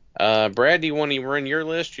 Brad, do you want to run your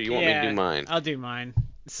list, or you want me to do mine? I'll do mine.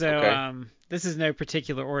 So this is no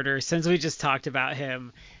particular order. Since we just talked about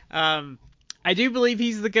him, I do believe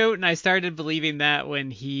he's the GOAT, and I started believing that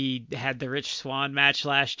when he had the Rich Swann match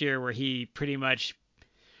last year, where he pretty much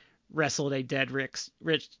wrestled a dead Rich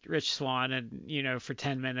Swann, and for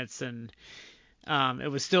 10 minutes, and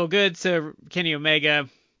it was still good. So Kenny Omega,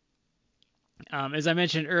 as I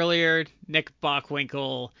mentioned earlier, Nick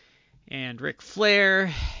Bockwinkel and Ric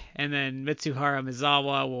Flair, and then Mitsuharu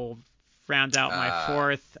Misawa will round out my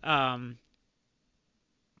fourth.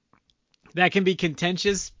 That can be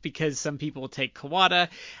contentious because some people take Kawada.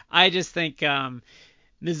 I just think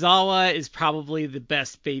Misawa is probably the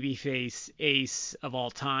best babyface ace of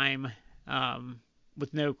all time,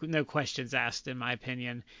 with no questions asked, in my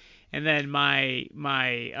opinion. And then my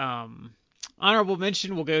honorable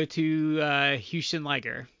mention will go to Jushin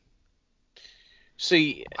Liger.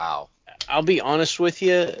 See, I'll be honest with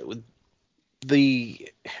you.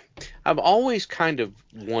 I've always kind of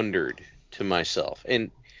wondered to myself,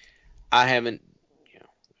 and I haven't,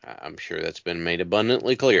 I'm sure that's been made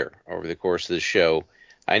abundantly clear over the course of the show.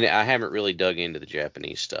 I haven't really dug into the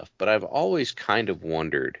Japanese stuff, but I've always kind of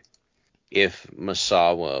wondered if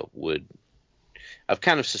Misawa would. I've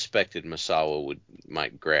kind of suspected Misawa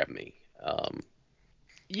might grab me. I've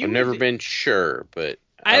never been sure, but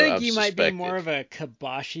I think he might be more of a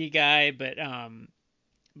Kobashi guy, but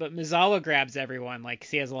Misawa grabs everyone. Like,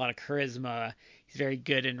 he has a lot of charisma. He's very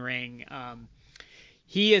good in ring.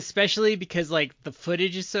 He, especially because like the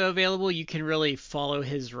footage is so available, you can really follow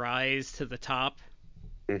his rise to the top.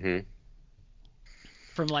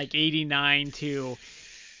 From like 89 to,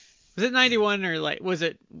 was it 91, or like was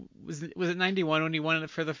it 91 when he won it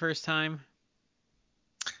for the first time?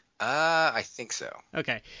 I think so.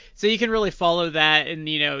 Okay, so you can really follow that, and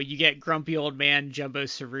you get grumpy old man Jumbo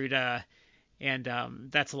Tsuruta, and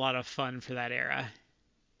that's a lot of fun for that era.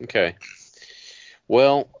 Okay.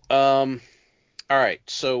 Well, all right,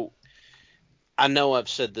 so I know I've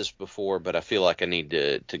said this before, but I feel like I need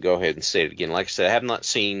to go ahead and say it again. Like I said, I have not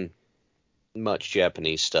seen much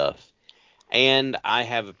Japanese stuff, and I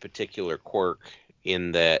have a particular quirk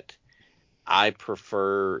in that I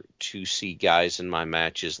prefer to see guys in my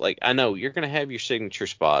matches. Like, I know you're going to have your signature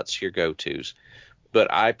spots, your go-tos,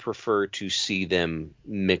 but I prefer to see them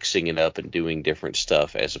mixing it up and doing different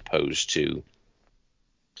stuff as opposed to,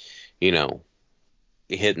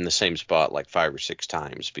 hitting the same spot like 5 or 6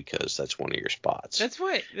 times because that's one of your spots. That's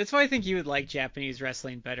why I think you would like Japanese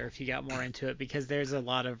wrestling better if you got more into it, because there's a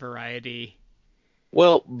lot of variety.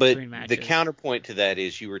 Well, but the counterpoint to that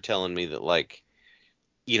is you were telling me that, like,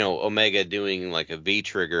 Omega doing like a V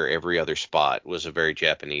trigger every other spot was a very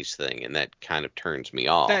Japanese thing, and that kind of turns me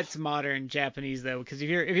off. That's modern Japanese though, because if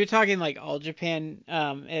you're talking like All Japan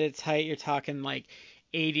at its height, you're talking like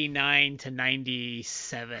 89 to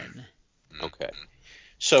 97. Okay.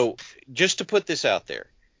 So just to put this out there,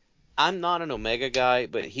 I'm not an Omega guy,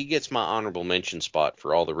 but he gets my honorable mention spot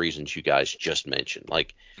for all the reasons you guys just mentioned.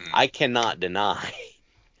 Like, I cannot deny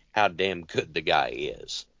how damn good the guy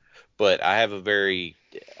is. But I have a very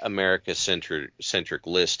America-centric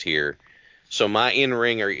list here. So my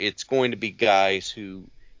in-ringer, it's going to be guys who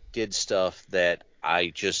did stuff that I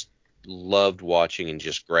just loved watching and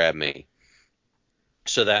just grabbed me.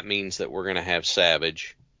 So that means that we're going to have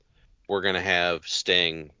Savage, we're going to have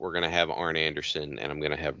Sting, we're going to have Arn Anderson, and I'm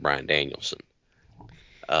going to have Bryan Danielson.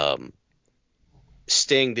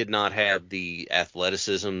 Sting did not have the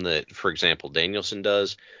athleticism that, for example, Danielson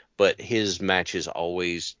does, but his matches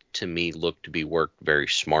always, to me, look to be worked very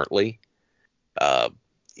smartly.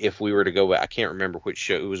 If we were to go back, I can't remember which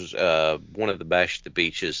show. It was one of the Bash at the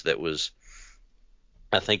Beaches that was,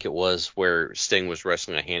 I think it was, where Sting was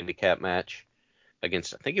wrestling a handicap match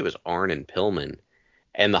against, I think it was Arn and Pillman.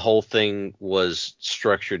 And the whole thing was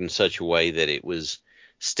structured in such a way that it was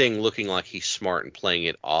Sting looking like he's smart and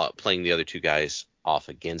playing the other two guys off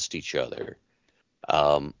against each other.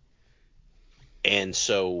 And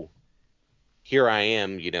so here I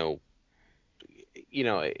am, him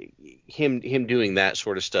doing that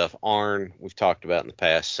sort of stuff. Arn, we've talked about in the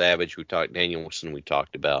past. Savage, Danielson, we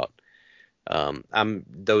talked about.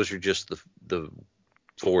 Those are just the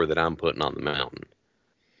four that I'm putting on the mountain.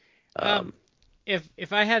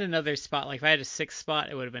 If I had another spot, like if I had a sixth spot,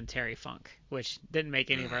 it would have been Terry Funk, which didn't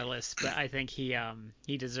make any of our lists, but I think he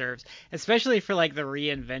deserves, especially for like the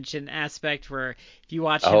reinvention aspect, where if you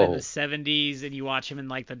watch him in the 70s and you watch him in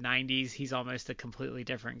like the 90s, he's almost a completely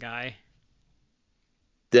different guy.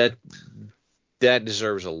 That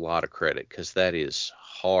deserves a lot of credit, because that is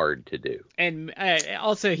hard to do. And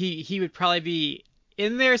also he would probably be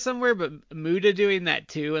in there somewhere, but Muta doing that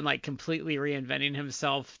too and like completely reinventing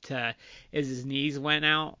himself as his knees went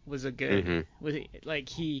out was a good.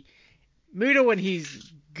 Muta when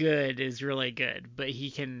he's good is really good, but he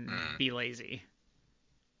can be lazy.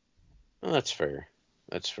 Well, that's fair.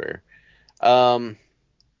 So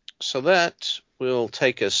that will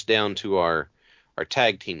take us down to our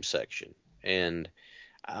tag team section, and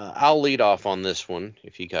I'll lead off on this one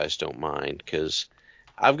if you guys don't mind, because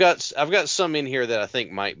I've got some in here that I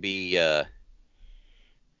think might be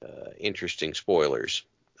interesting spoilers.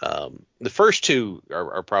 The first two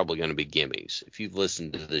are probably going to be gimmies. If you've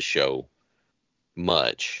listened to this show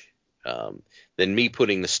much, then me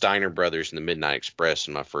putting the Steiner Brothers and the Midnight Express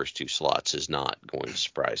in my first two slots is not going to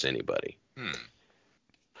surprise anybody.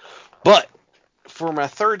 But for my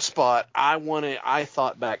third spot, I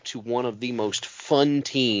thought back to one of the most fun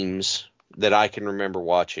teams that I can remember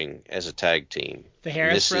watching as a tag team. The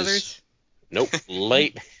Harris Brothers? Nope.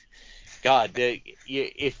 Late. God,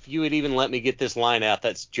 if you had even let me get this line out,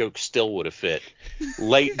 that joke still would have fit.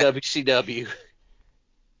 Late WCW.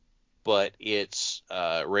 But it's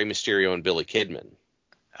Rey Mysterio and Billy Kidman.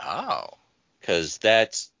 Oh. Because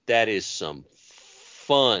that is some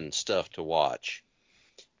fun stuff to watch.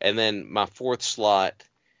 And then my fourth slot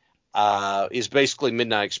is basically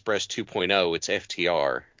Midnight Express 2.0. It's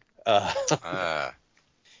FTR.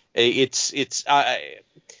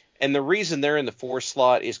 And the reason they're in the fourth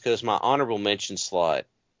slot is because my honorable mention slot,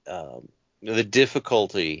 the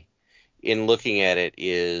difficulty in looking at it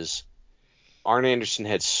is Arn Anderson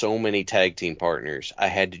had so many tag team partners. I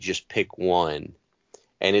had to just pick one.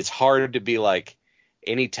 And it's hard to be like,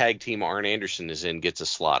 any tag team Arn Anderson is in gets a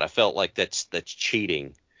slot. I felt like that's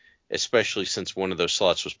cheating, especially since one of those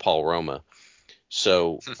slots was Paul Roma.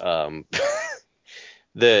 So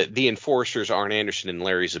the Enforcers, Arn Anderson and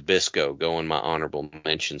Larry Zbyszko, go in my honorable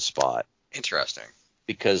mention spot. Interesting.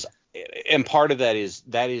 Because, and part of that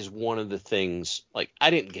is one of the things, like, I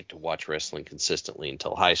didn't get to watch wrestling consistently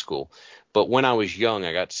until high school, but when I was young,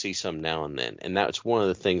 I got to see some now and then, and that's one of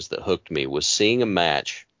the things that hooked me, was seeing a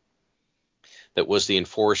match that was the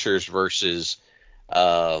Enforcers versus,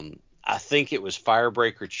 I think it was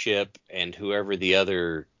Firebreaker Chip and whoever the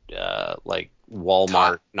other, like,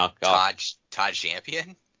 Walmart knockoff. Todd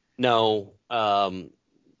Champion? No,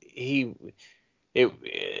 it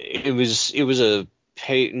was it wasn't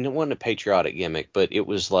a patriotic gimmick, but it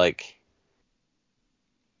was like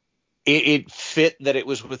it fit that it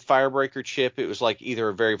was with Firebreaker Chip. It was like either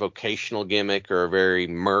a very vocational gimmick or a very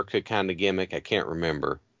Merca kind of gimmick. I can't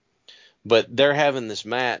remember. But they're having this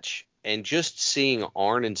match, and just seeing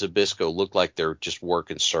Arn and Zbyszko look like they're just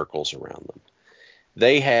working circles around them.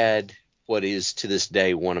 They had what is to this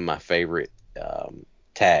day one of my favorite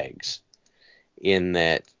tags, in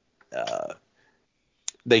that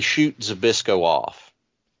they shoot Zbyszko off,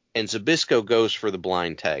 and Zbyszko goes for the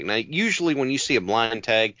blind tag. Now, usually when you see a blind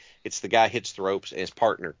tag, it's the guy hits the ropes and his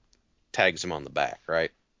partner tags him on the back,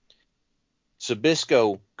 right?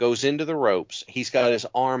 Zbyszko goes into the ropes. He's got his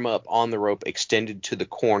arm up on the rope, extended to the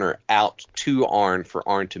corner, out to Arn for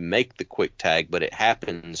Arn to make the quick tag, but it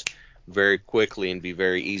happens very quickly and be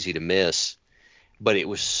very easy to miss. But it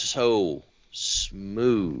was so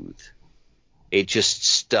smooth. It just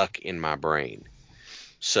stuck in my brain.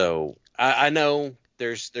 So I know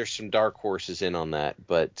there's some dark horses in on that,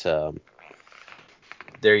 but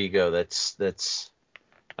there you go. That's.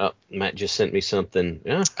 Oh, Matt just sent me something.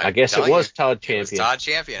 Yeah, I guess it was Todd Champion. It was Todd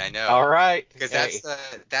Champion, I know. All right. Because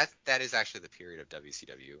that is actually the period of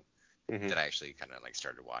WCW that I actually kind of like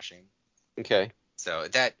started watching. Okay. So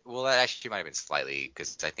that actually might have been slightly,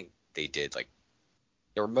 because I think they did like,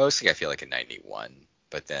 they were mostly, I feel like, in 91,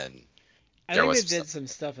 but then I think they did some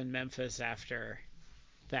stuff in Memphis after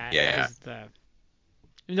that. Yeah.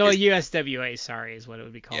 USWA, sorry, is what it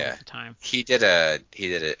would be called at the time. He did a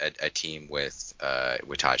team with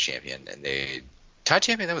Todd Champion, and Todd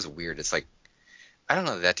Champion, that was weird. It's like, I don't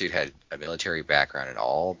know that dude had a military background at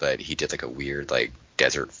all, but he did like a weird like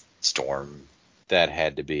Desert Storm. That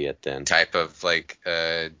had to be it then. Type of like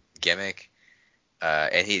gimmick.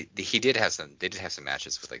 And they did have some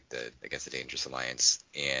matches with like against the Dangerous Alliance,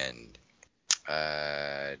 and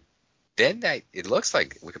then it looks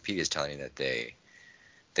like Wikipedia is telling me that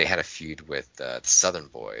they had a feud with the Southern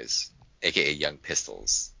Boys, aka Young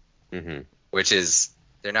Pistols, which is,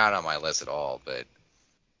 they're not on my list at all, but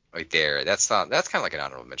right there, that's kind of like an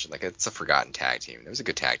honorable mention. Like, it's a forgotten tag team. It was a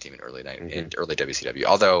good tag team in early WCW.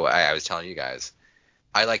 Although I was telling you guys,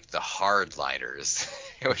 I liked the Hardliners,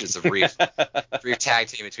 which is a brief tag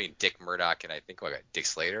team between Dick Murdoch and I think Dick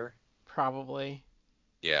Slater. Probably.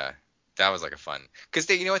 Yeah, that was like a fun, because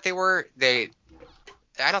you know what they were? I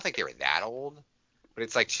don't think they were that old. But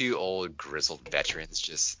it's like two old grizzled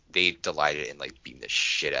veterans, they delighted in like beating the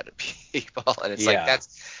shit out of people, and it's like,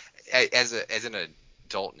 that's as an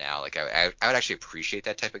adult now, like I would actually appreciate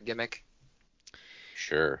that type of gimmick.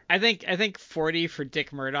 Sure. I think 40 for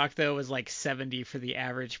Dick Murdoch though was like 70 for the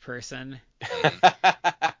average person.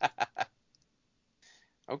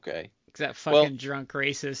 Okay. Because that fucking drunk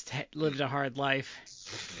racist lived a hard life.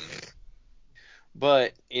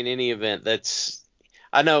 But in any event,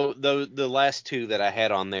 I know the last two that I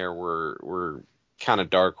had on there were kind of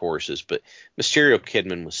dark horses, but Mysterio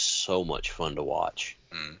Kidman was so much fun to watch.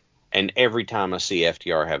 And every time I see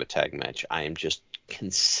FTR have a tag match, I am just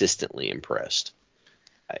consistently impressed.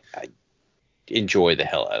 I enjoy the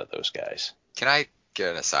hell out of those guys. Can I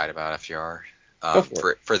get an aside about FTR?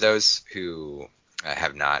 For those who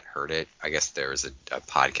have not heard it, I guess there was a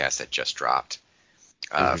podcast that just dropped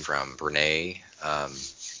from Renee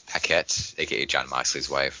Paquette, aka John Moxley's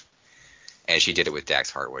wife, and she did it with Dax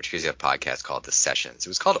Harwood. She has a podcast called The Sessions. It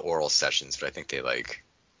was called Oral Sessions, but I think they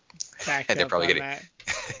they're probably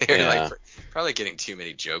getting too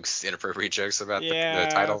many inappropriate jokes about the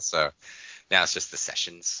title. So now it's just The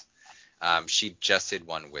Sessions. She just did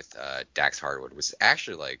one with Dax Harwood. It was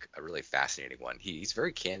actually like a really fascinating one. He's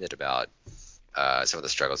very candid about some of the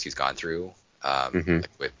struggles he's gone through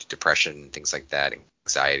with depression and things like that,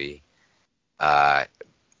 anxiety.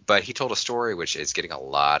 But he told a story which is getting a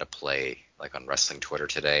lot of play, like on wrestling Twitter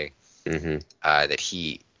today, that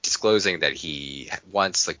he disclosing that he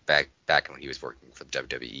once, like back when he was working for the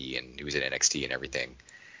WWE and he was in NXT and everything,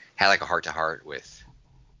 had like a heart-to-heart with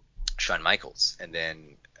Shawn Michaels, and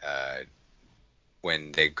then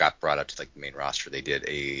when they got brought up to like the main roster, they did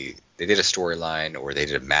a storyline, or they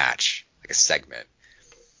did a match, like a segment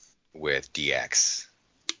with DX,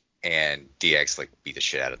 and DX like beat the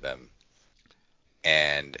shit out of them.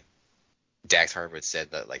 And Dax Harwood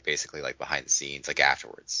said that, like, basically, like, behind the scenes, like,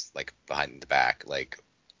 afterwards, like, behind the back, like,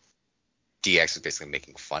 DX was basically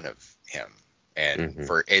making fun of him. And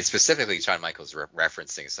and specifically, Shawn Michaels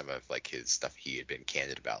referencing some of, like, his stuff he had been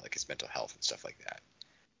candid about, like, his mental health and stuff like that.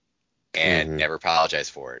 And never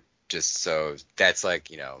apologized for it. Just so that's,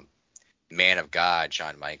 like, man of God,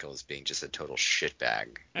 Shawn Michaels being just a total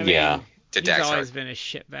shitbag. He's always been a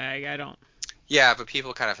shitbag. Yeah, but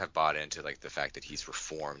people kind of have bought into like the fact that he's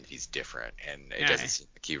reformed, he's different, and it doesn't seem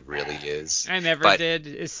like he really is. I never did.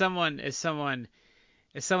 As someone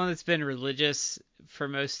that's been religious for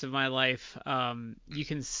most of my life, you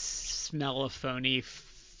can smell a phony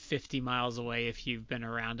 50 miles away if you've been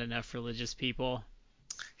around enough religious people.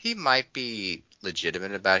 He might be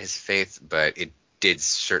legitimate about his faith, but did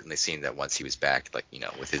certainly seem that once he was back, like,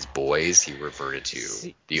 with his boys, he reverted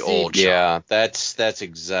to the old Shawn. Yeah, that's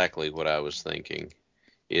exactly what I was thinking,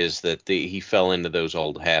 is that he fell into those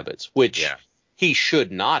old habits, which he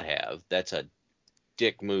should not have. That's a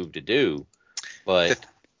dick move to do. But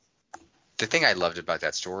the thing I loved about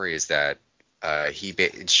that story is that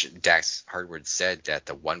Dax Hardwood said that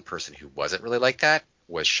the one person who wasn't really like that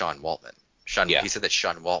was Sean Waltman. He said that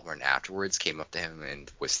Sean Waltman afterwards came up to him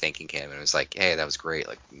and was thanking him and was like, "Hey, that was great.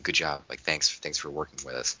 Like, good job. Like, thanks for working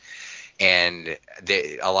with us." And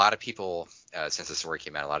a lot of people, since the story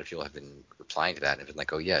came out, a lot of people have been replying to that and have been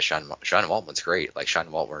like, "Oh yeah, Sean Waltman's great. Like, Sean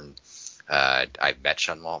Waltman, I've met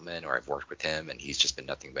Sean Waltman or I've worked with him, and he's just been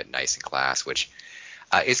nothing but nice in class," which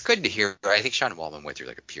it's good to hear. I think Sean Waltman went through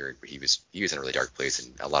like a period where he was in a really dark place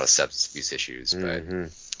and a lot of substance abuse issues, but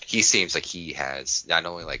he seems like he has not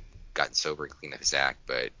only like gotten sober and cleaned up his act,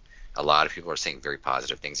 but a lot of people are saying very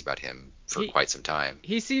positive things about him for quite some time.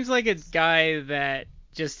 He seems like a guy that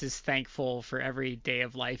just is thankful for every day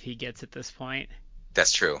of life he gets at this point.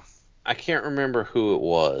 That's true. I can't remember who it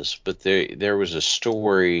was, but there was a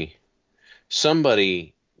story.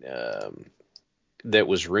 Somebody that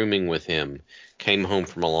was rooming with him came home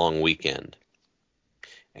from a long weekend.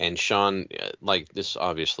 And Sean, like this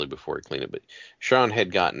obviously before he cleaned it, but Sean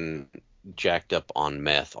had gotten jacked up on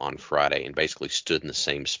meth on Friday and basically stood in the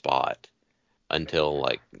same spot until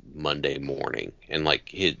like Monday morning. And like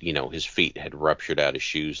his feet had ruptured out his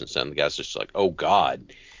shoes and stuff. And the guy's just like, "Oh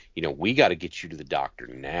God, we got to get you to the doctor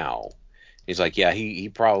now." He's like, "Yeah, he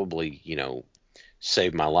probably,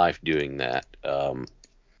 saved my life doing that."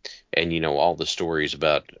 And all the stories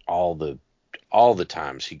about all the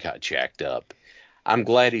times he got jacked up. I'm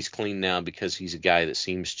glad he's clean now because he's a guy that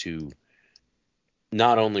seems to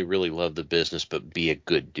not only really love the business but be a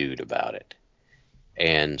good dude about it.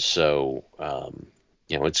 And so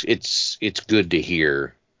it's good to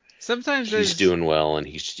hear. Sometimes he's doing well and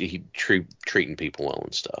he's treating people well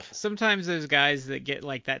and stuff. Sometimes those guys that get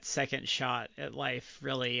like that second shot at life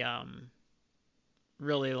really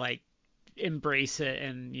like embrace it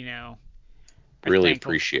and really thankful.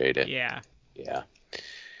 Appreciate it. Yeah.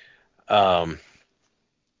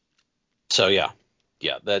 So yeah,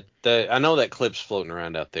 that I know that clip's floating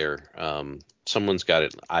around out there. Someone's got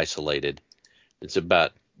it isolated. It's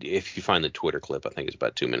about, if you find the Twitter clip, I think it's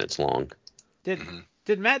about 2 minutes long.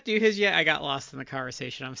 Did Matt do his yet? I got lost in the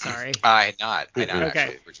conversation. I'm sorry. I had not Okay.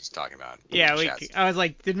 Actually. We're just talking about. Yeah, I was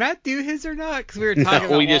like, did Matt do his or not? Because we were talking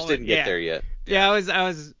about. We just didn't get there yet. Yeah,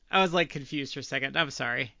 I was like confused for a second. I'm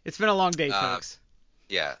sorry. It's been a long day, folks.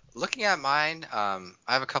 Yeah, looking at mine, I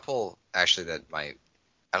have a couple actually that I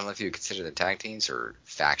don't know if you would consider them tag teams or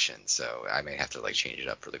factions, so I may have to like change it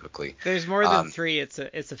up really quickly. There's more than 3. It's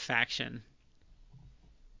a faction.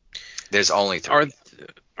 There's only 3.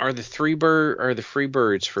 Are the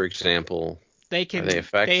Freebirds, for example? They a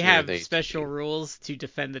faction, they have special rules to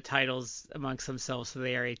defend the titles amongst themselves, so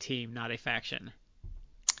they are a team, not a faction.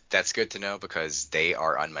 That's good to know because they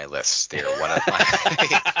are on my list. They are one of my.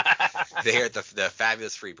 They are the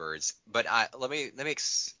fabulous Freebirds. But let me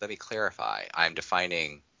clarify. I'm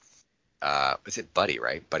defining. Is it Buddy,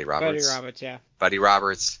 right? Buddy Roberts. Buddy Roberts, yeah. Buddy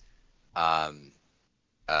Roberts.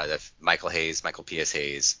 Michael P.S.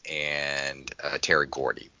 Hayes, and Terry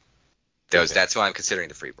Gordy. That's who I'm considering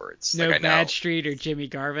the Freebirds. No Bad Street or Jimmy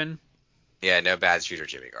Garvin. Yeah, no Bad Street or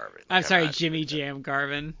Jimmy Garvin. I'm sorry, Jimmy Jam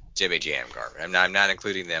Garvin. Jimmy Jam Garvin. I'm not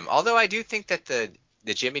including them. Although I do think that the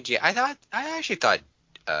Jimmy Jam. I actually thought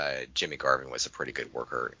Jimmy Garvin was a pretty good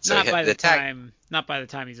worker. So not by the time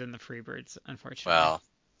he's in the Freebirds, unfortunately. Well,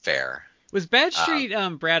 fair. Was Bad Street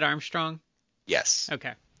Brad Armstrong? Yes.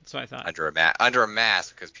 Okay, that's what I thought. Under a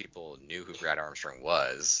mask because people knew who Brad Armstrong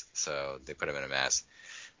was, so they put him in a mask.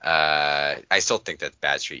 I still think that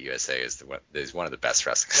Bad Street USA is one of the best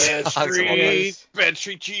wrestling songs. Bad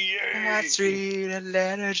Street GA. Bad Street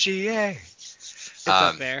Atlanta GA. It's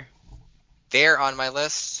up there. They're on my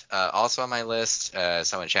list. Also on my list,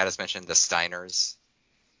 someone in chat has mentioned the Steiners.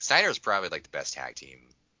 Steiners probably like the best tag team,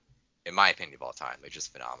 in my opinion, of all time. They're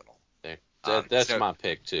just phenomenal. That's my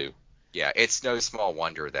pick too. Yeah, it's no small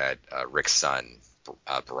wonder that Rick's son,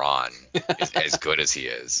 Braun, is as good as he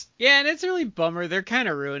is. Yeah, and it's really bummer. They're kind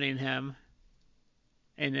of ruining him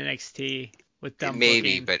in NXT with dumb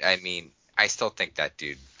Maybe, booking. but I mean, I still think that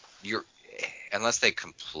dude. Unless they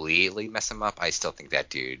completely mess him up, I still think that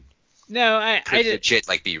dude. No, I legit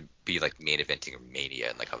like be like main eventing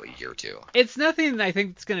Mania in like a year or two. It's nothing I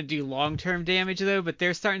think that's gonna do long term damage though, but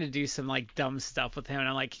they're starting to do some like dumb stuff with him, and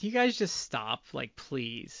I'm like, can you guys just stop, like,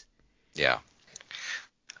 please? Yeah.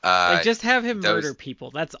 Like, just have him murder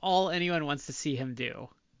people. That's all anyone wants to see him do.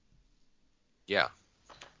 Yeah.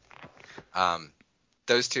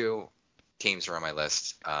 those two teams are on my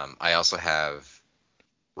list. I also have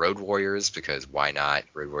Road Warriors because why not?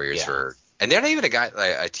 Road Warriors are, and they're not even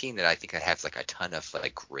a team that I think has like a ton of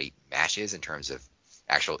like great matches in terms of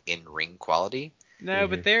actual in-ring quality. No,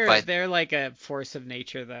 but they're like a force of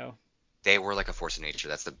nature though. They were like a force of nature.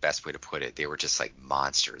 That's the best way to put it. They were just like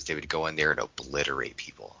monsters. They would go in there and obliterate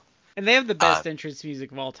people. And they have the best entrance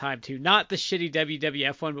music of all time too. Not the shitty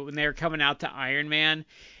WWF one, but when they were coming out to Iron Man,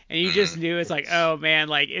 and you just knew it's like, oh man,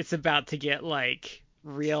 like it's about to get like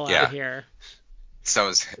real out here.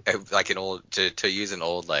 Someone's like an old to use an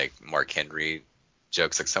old like Mark Henry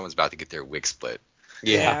jokes, like someone's about to get their wig split.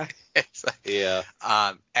 Yeah. It's like,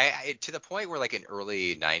 to the point where like in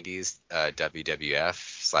early 90s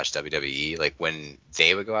WWF/WWE, like when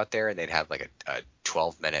they would go out there and they'd have like a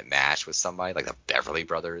 12-minute match with somebody like the Beverly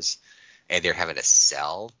Brothers and they're having to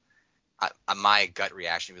sell, my gut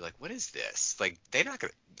reaction would be like, what is this? Like they're not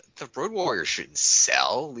gonna, the Road Warriors shouldn't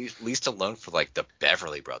sell, least alone for like the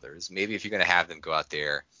Beverly Brothers. Maybe if you're gonna have them go out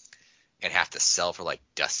there and have to sell for like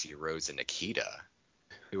Dusty Rhodes and Nikita,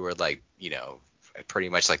 who are like, pretty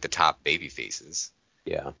much like the top baby faces.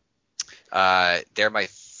 Yeah. They're my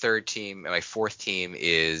third team, and my fourth team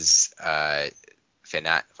is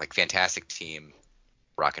fantastic team,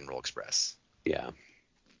 Rock and Roll Express. Yeah.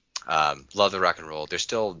 Love the Rock and Roll. They're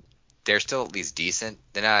still at least decent.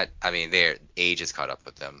 They're not. I mean, their age has caught up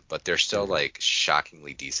with them, but they're still like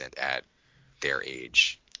shockingly decent at their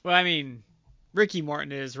age. Well, I mean, Ricky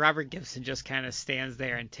Morton is. Robert Gibson just kind of stands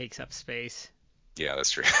there and takes up space. Yeah,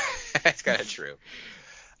 that's true. That's kind of true.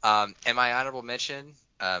 And my honorable mention,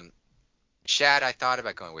 Shad, I thought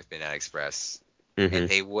about going with Midnight Express, and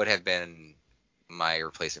they would have been my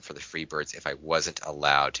replacement for the Freebirds if I wasn't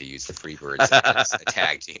allowed to use the Freebirds as a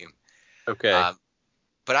tag team. Okay.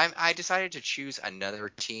 But I decided to choose another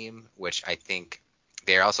team, which I think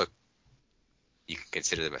they're also, you can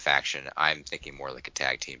consider them a faction. I'm thinking more like a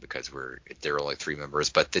tag team because there are only 3 members,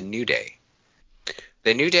 but the New Day.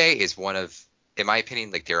 The New Day is one of, in my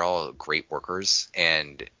opinion, like they're all great workers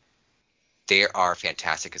and they are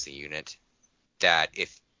fantastic as a unit. That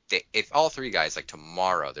if all 3 guys like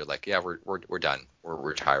tomorrow they're like, yeah, we're done, we're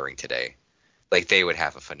retiring today, like they would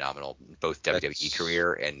have a phenomenal both WWE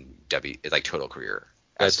career and total career.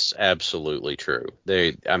 That's absolutely true.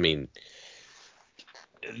 You're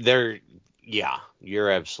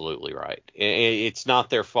absolutely right. It's not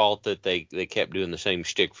their fault that they kept doing the same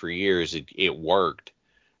shtick for years. It worked.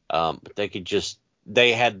 But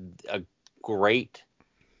they had a great,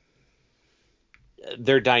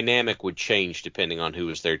 their dynamic would change depending on who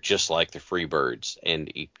was there, just like the Freebirds,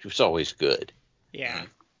 and it was always good. Yeah.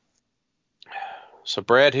 So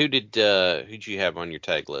Brad, who'd you have on your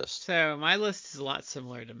tag list? So my list is a lot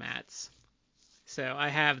similar to Matt's. So I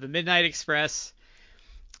have the Midnight Express,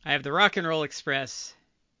 I have the Rock and Roll Express,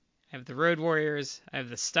 I have the Road Warriors, I have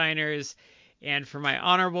the Steiners, and for my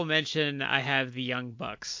honorable mention, I have the Young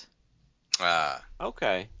Bucks.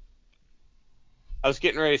 Okay. I was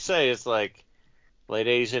getting ready to say, it's like late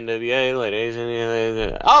 80s NWA, late 80s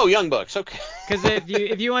NWA. Oh, Young Bucks. Okay. Because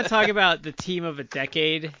if you want to talk about the team of a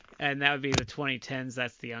decade, and that would be the 2010s,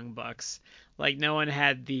 that's the Young Bucks. Like no one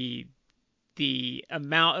had the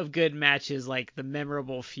amount of good matches, like the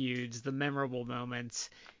memorable feuds, the memorable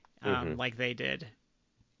moments, like they did.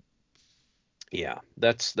 Yeah,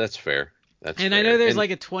 that's fair. That's and fair. I know there's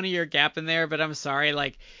like a 20-year gap in there, but I'm sorry,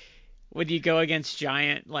 like when you go against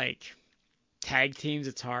giant like tag teams,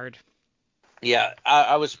 it's hard. Yeah,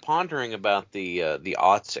 I was pondering about the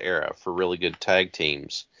aughts era for really good tag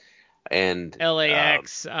teams, and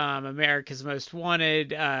LAX, America's Most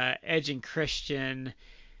Wanted, Edge and Christian,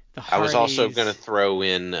 the Hardys. I was also going to throw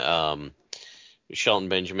in Shelton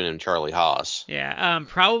Benjamin and Charlie Haas. Yeah,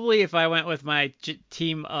 probably if I went with my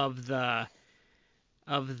team of the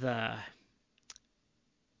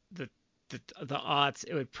aughts,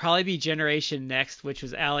 it would probably be Generation Next, which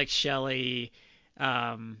was Alex Shelley,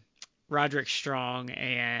 Roderick Strong,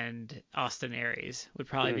 and Austin Aries. That'd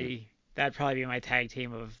probably be my tag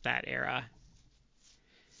team of that era.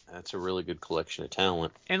 That's a really good collection of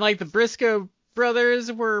talent. And like the Briscoe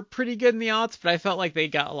brothers were pretty good in the aughts, but I felt like they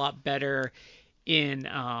got a lot better in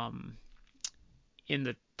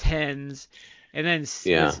the 10s. And then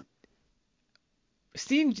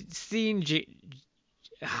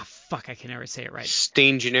I can never say it right.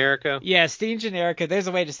 Steen Generico? Yeah, Steen Generico. There's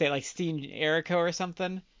a way to say it, like Steen Generico or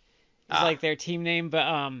something. It's like their team name,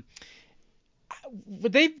 but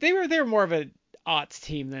they were more of a aughts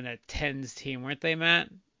team than a 10s team, weren't they, Matt?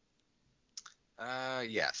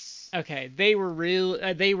 Yes. Okay, they were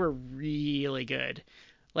really good.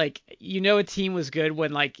 Like, a team was good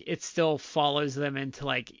when like it still follows them into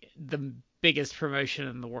like the biggest promotion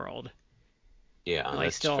in the world. Yeah, and, like,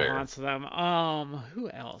 that's still fair. haunts them. Who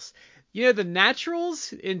else? You know, the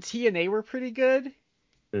Naturals in TNA were pretty good.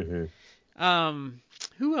 Mm-hmm.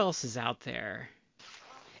 Who else is out there?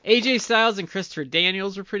 AJ Styles and Christopher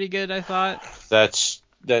Daniels were pretty good, I thought. That's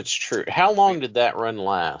true. How long did that run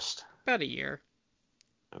last? About a year.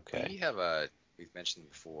 Okay. We've mentioned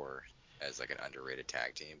before as like an underrated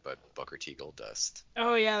tag team, but Booker T Goldust.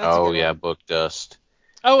 Oh yeah, that's a good one. Book Dust.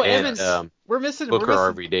 Oh, and we're missing Booker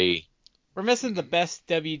RVD. We're missing the best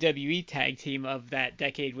WWE tag team of that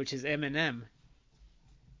decade, which is M&M.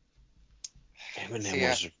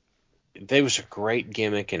 They was a great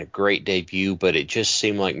gimmick and a great debut, but it just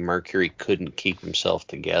seemed like Mercury couldn't keep himself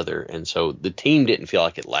together, and so the team didn't feel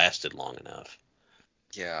like it lasted long enough.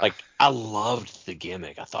 Yeah. Like, I loved the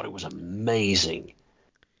gimmick. I thought it was amazing.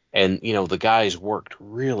 And, you know, the guys worked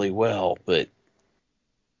really well, but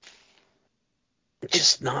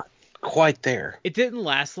just not quite there. It didn't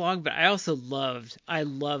last long, but I also loved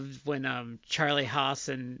when Charlie Haas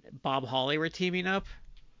and Bob Holly were teaming up.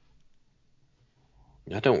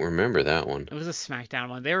 I don't remember that one. It was a SmackDown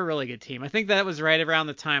one. They were a really good team. I think that was right around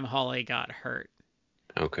the time Holly got hurt.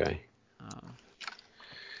 Okay.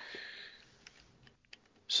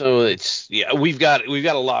 So we've got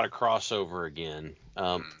a lot of crossover again.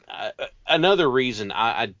 Another reason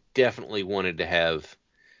I definitely wanted to have,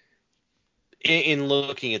 in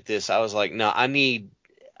looking at this, I was like, no,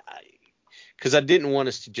 because I didn't want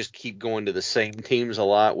us to just keep going to the same teams a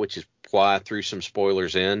lot, which is why I threw some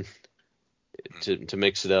spoilers in to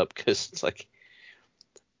mix it up, because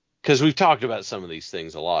we've talked about some of these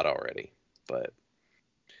things a lot already. But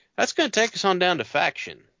that's going to take us on down to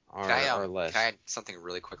Faction. Can I add something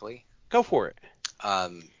really quickly? Go for it.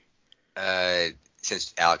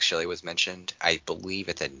 Since Alex Shelley was mentioned, I believe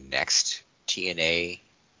at the next TNA,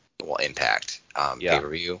 Impact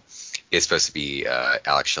pay-per-view, is supposed to be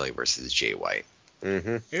Alex Shelley versus Jay White.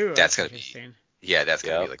 Mm-hmm. Ooh, that's gonna interesting. that's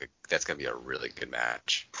gonna be that's gonna be a really good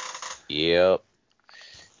match. Yep.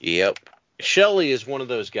 Shelley is one of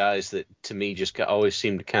those guys that to me just always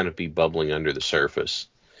seemed to kind of be bubbling under the surface,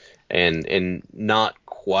 and not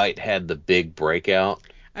quite had the big breakout.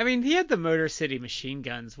 I mean, he had the Motor City Machine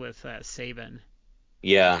Guns with Sabin.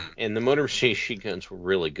 Yeah, and the Motor City Machine Guns were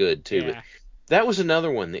really good too. Yeah. But that was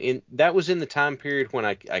another one. That was in the time period when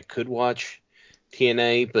I could watch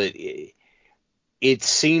TNA, but it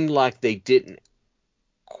seemed like they didn't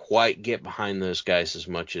quite get behind those guys as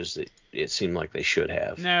much as it seemed like they should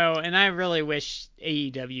have. No, and I really wish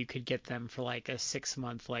AEW could get them for like a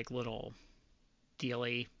 6-month like little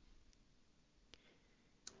dealy.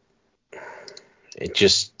 It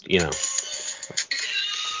just,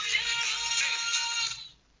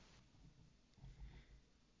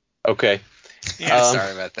 Okay. Yeah.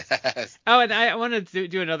 Sorry about that. Oh, and I wanted to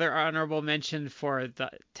do another honorable mention for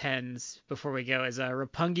the 10s before we go, is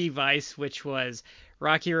Roppongi Vice, which was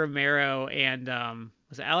Rocky Romero and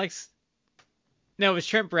was it Alex? No, it was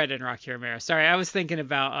Trent Brett and Rocky Romero. Sorry, I was thinking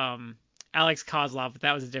about Alex Kozlov, but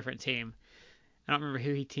that was a different team. I don't remember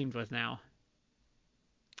who he teamed with now.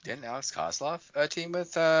 Didn't Alex Kozlov team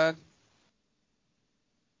with? They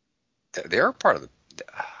were part of the.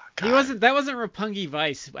 He wasn't. That wasn't Roppongi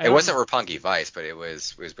Vice. It wasn't Roppongi Vice, but it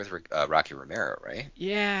was with Rocky Romero, right?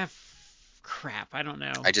 Yeah. Crap, I don't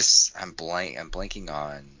know. I'm blanking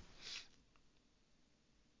on.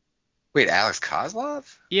 Wait, Alex Kozlov?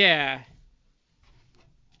 Yeah.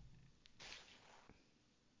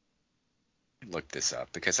 Look this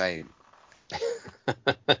up because I.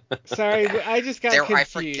 Sorry, I just got confused. I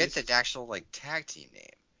forget the actual tag team name.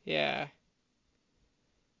 Yeah.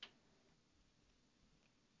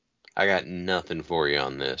 I got nothing for you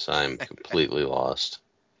on this. I'm completely lost.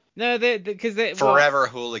 No, because they Forever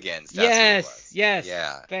Hooligans. That's yes.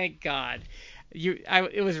 Yeah. Thank God.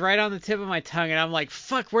 It was right on the tip of my tongue, and I'm like,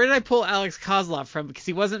 fuck, where did I pull Alex Kozlov from? Because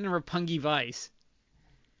he wasn't in Roppongi Vice.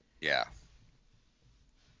 Yeah.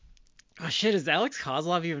 Oh shit, has Alex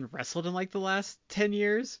Kozlov even wrestled in the last 10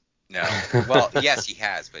 years? No. Well, yes, he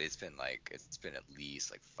has, but it's been at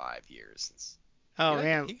least 5 years since. Oh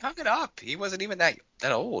man, he hung it up. He wasn't even that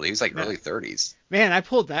old. He was early 30s. Man, I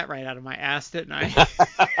pulled that right out of my ass, didn't I?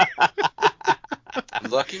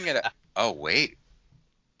 Looking at it. Oh wait,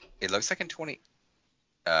 it looks like in 20.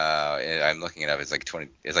 I'm looking it up. It's 20.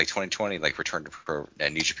 It's 2020. Return to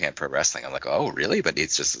New Japan Pro Wrestling. I'm like, oh really? But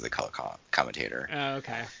it's just as a color commentator. Oh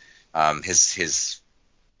okay. His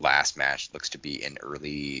last match looks to be in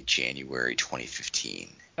early January 2015.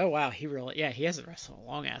 Oh wow, he hasn't wrestled in a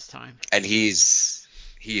long ass time. And he's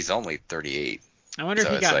only 38. I wonder if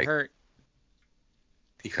he got hurt.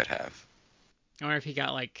 He could have. I wonder if he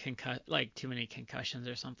got too many concussions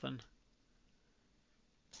or something.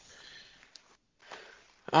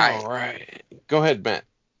 All right. Go ahead, Matt.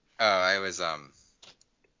 Oh, I was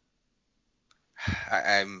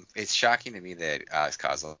it's shocking to me that Alex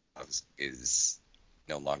Kozlov is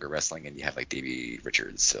no longer wrestling, and you have like Davey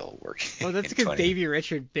Richards still working. Well, that's because Davey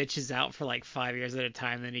Richards bitches out for like 5 years at a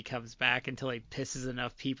time, then he comes back until he pisses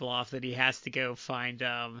enough people off that he has to go find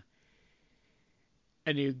a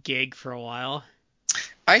new gig for a while.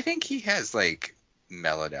 I think he has like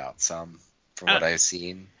mellowed out some from what I've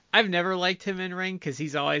seen. I've never liked him in ring because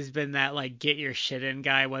he's always been that like get your shit in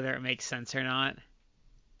guy, whether it makes sense or not.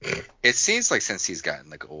 It seems like since he's gotten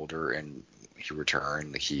like older and he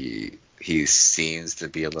returned, he seems to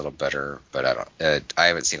be a little better, but I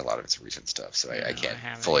haven't seen a lot of his recent stuff, so I can't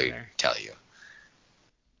fully tell you.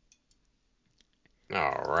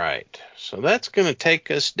 All right, so that's gonna take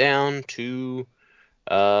us down to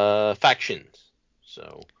factions.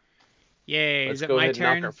 So yay, let's is it go my ahead turn?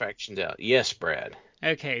 and knock our factions out. Yes, Brad.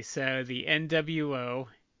 Okay, so the NWO.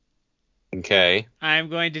 Okay. I'm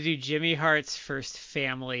going to do Jimmy Hart's first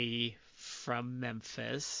family from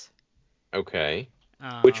Memphis. Okay.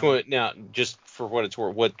 Which one? Now, just for what it's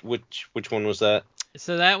worth, which one was that?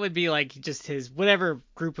 So that would be like just his whatever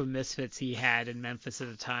group of misfits he had in Memphis at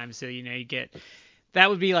the time. So you get that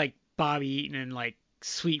would be like Bobby Eaton and like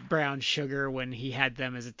Sweet Brown Sugar when he had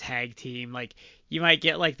them as a tag team. Like you might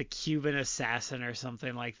get like the Cuban Assassin or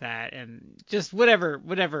something like that, and just whatever.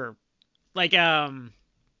 Like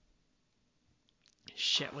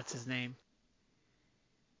shit, what's his name?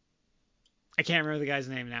 I can't remember the guy's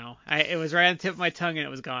name now. It was right on the tip of my tongue and it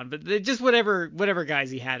was gone. But just whatever guys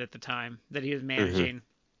he had at the time that he was managing.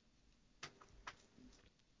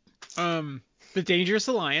 Mm-hmm. The Dangerous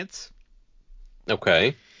Alliance.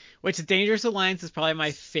 Okay. Which the Dangerous Alliance is probably my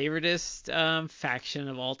favoritist faction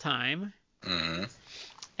of all time. Mm-hmm.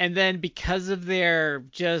 And then because of their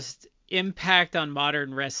just impact on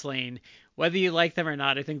modern wrestling, whether you like them or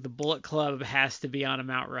not, I think the Bullet Club has to be on a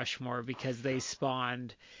Mount Rushmore because they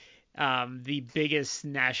spawned the biggest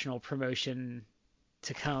national promotion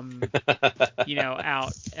to come,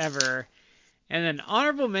 out ever. And then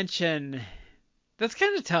honorable mention, that's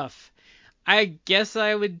kind of tough. I guess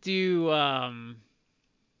I would do, I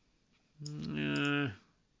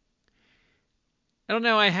don't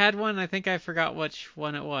know. I had one. I think I forgot which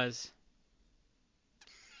one it was.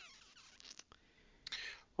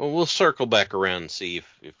 Well, we'll circle back around and see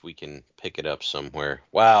if we can pick it up somewhere.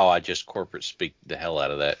 Wow, I just corporate speak the hell out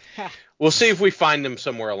of that. We'll see if we find them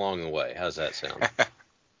somewhere along the way. How's that sound?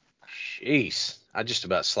 Jeez, I just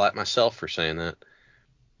about slapped myself for saying that.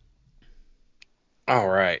 All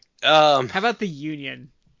right. How about the Union?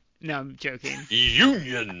 No, I'm joking.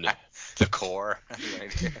 Union. The core.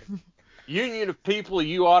 Union of people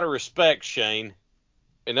you ought to respect, Shane.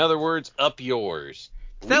 In other words, up yours.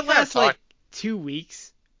 Did that last like 2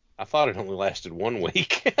 weeks? I thought it only lasted 1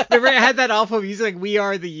 week. Remember it had that awful music like We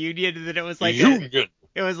Are the Union, and then it was like Union.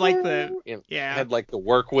 It was like the It had like the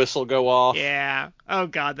work whistle go off. Yeah. Oh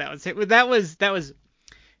god, that was it. That was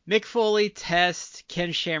Mick Foley, Test,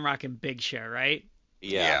 Ken Shamrock, and Big Show, right?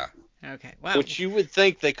 Yeah. Okay. Wow. Which you would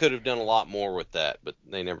think they could have done a lot more with that, but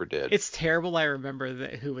they never did. It's terrible. I remember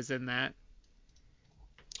who was in that.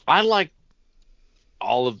 I like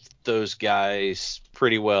all of those guys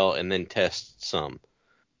pretty well, and then Test some.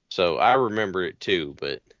 So I remember it too,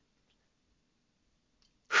 but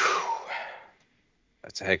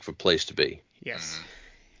that's a heck of a place to be. Yes.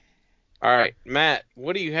 All right, Matt,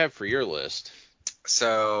 what do you have for your list?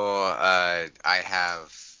 So I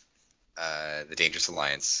have the Dangerous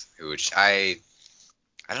Alliance, which I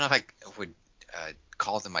don't know if I would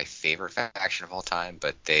call them my favorite faction of all time,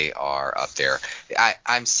 but they are up there.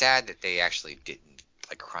 I'm sad that they actually didn't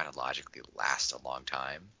like chronologically last a long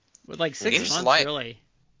time. With like 6 months, really.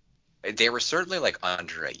 They were certainly like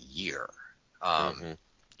under a year. Didn't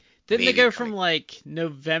they go from like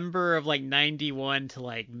November of like 91 to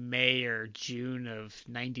like May or June of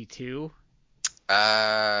 92?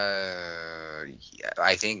 Yeah,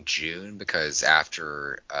 I think June, because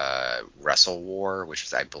after Wrestle War, which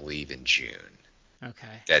was I believe in June.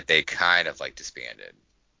 Okay. That they kind of like disbanded.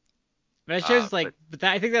 But it shows but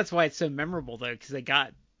I think that's why it's so memorable though, because they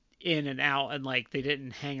got in and out and like they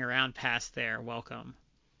didn't hang around past their welcome.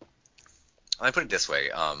 Let me put it this way: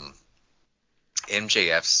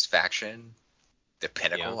 MJF's faction, the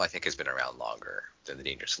Pinnacle, I think has been around longer than the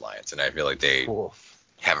Dangerous Alliance, and I feel like they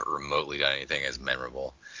haven't remotely done anything as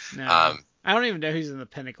memorable. No, I don't even know who's in the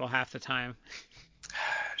Pinnacle half the time.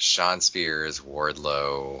 Shawn Spears,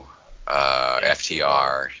 Wardlow,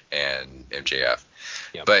 FTR, and MJF.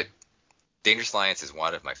 Yep. But Dangerous Alliance is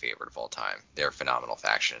one of my favorite of all time. They're a phenomenal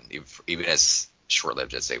faction, even as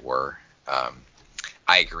short-lived as they were.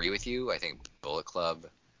 I agree with you. I think Bullet Club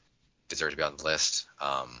deserve to be on the list.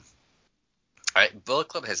 Bullet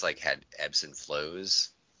Club has like had ebbs and flows.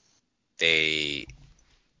 They've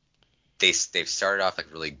started off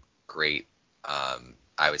like really great.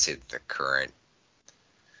 I would say the current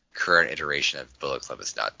iteration of Bullet Club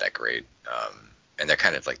is not that great. And they're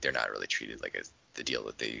kind of like they're not really treated like the deal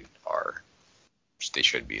that they are. They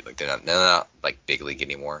should be. Like they're not like big league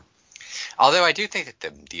anymore. Although I do think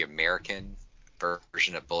that the American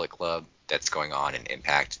version of Bullet Club that's going on in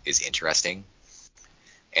Impact is interesting,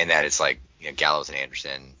 and that it's like Gallows and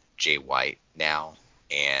Anderson, Jay White now,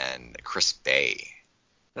 and Chris Bay.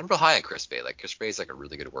 I'm real high on Chris Bay. Like Chris Bay is like a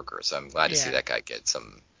really good worker, so I'm glad to see that guy get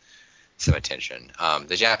some attention.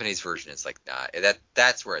 The Japanese version is like not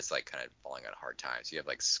that's where it's like kind of falling on hard times. You have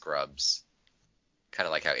like Scrubs, kind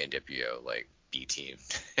of like how NWO like B team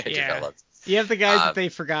developed. You have the guys that they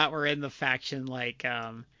forgot were in the faction. Like,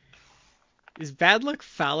 is Bad Luck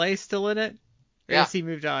Fale still in it? Or has he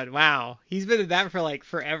moved on? Wow, he's been in that for like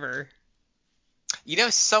forever.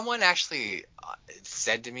 Someone actually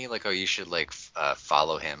said to me like, "Oh, you should like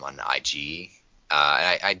follow him on IG."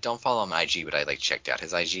 And I don't follow him on IG, but I like checked out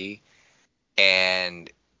his IG, and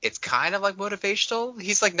it's kind of like motivational.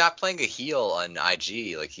 He's like not playing a heel on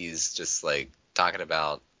IG, like he's just like talking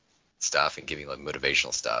about stuff and giving like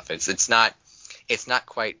motivational stuff. It's not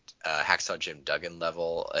quite Hacksaw Jim Duggan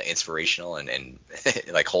level inspirational and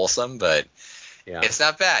like wholesome, but it's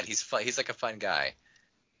not bad. He's fun. He's like a fun guy.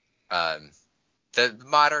 The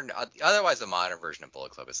modern version of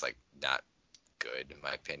Bullet Club is like not good in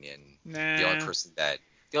my opinion. Nah. The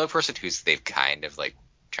only person who's they've kind of like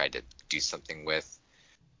tried to do something with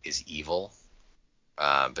is Evil.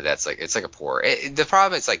 But that's like it's like a poor. The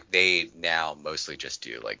problem is like they now mostly just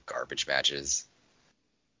do like garbage matches,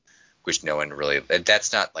 which no one really.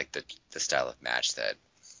 That's not like the style of match that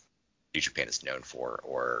New Japan is known for,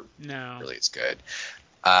 or really is good.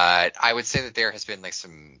 I would say that there has been like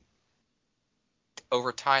some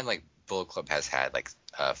over time, like Bullet Club has had like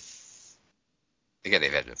again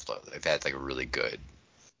they've had like really good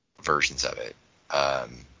versions of it.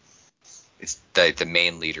 It's the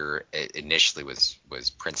main leader initially was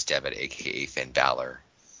Prince Devitt, aka Finn Balor,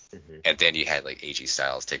 and then you had like AJ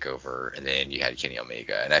Styles take over, and then you had Kenny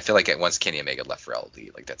Omega, and I feel like once Kenny Omega left for LD,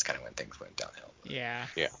 like that's kind of when things went downhill. Yeah.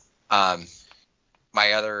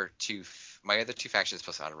 My other two factions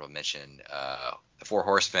plus honorable mention, the Four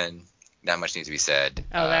Horsemen. Not much needs to be said.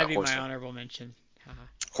 Oh, that'd be my honorable mention.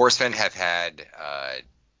 Horsemen have had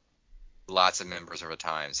lots of members over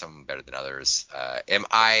time, some better than others. Am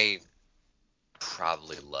I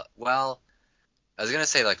probably well, I was gonna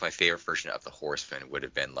say like my favorite version of the Horsemen would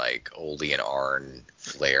have been like Ole and Arn,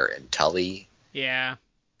 Flair and Tully. Yeah.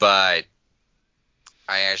 But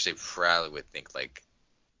I actually probably would think like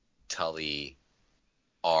Tully,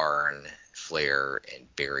 Arn, Flair,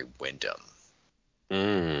 and Barry Windham.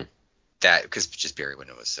 That because just Barry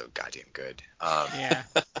Windham was so goddamn good. Yeah.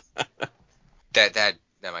 That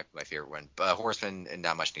might be my favorite one. But Horseman, and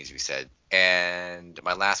not much needs to be said. And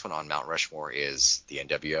my last one on Mount Rushmore is the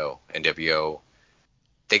NWO. NWO,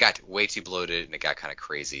 they got way too bloated and it got kind of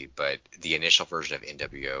crazy, but the initial version of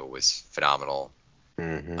NWO was phenomenal.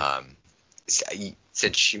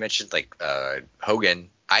 Since you mentioned like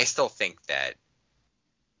Hogan, I still think that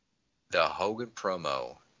the Hogan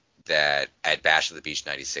promo that at Bash of the Beach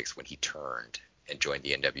 96 when he turned and joined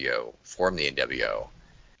the NWO, formed the NWO,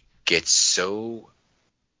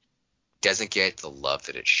 doesn't get the love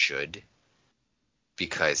that it should,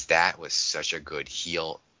 because that was such a good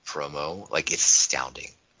heel promo. Like it's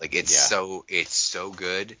astounding. Like it's so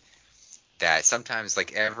good that sometimes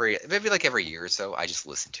like every year or so I just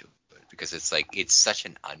listen to it because it's like it's such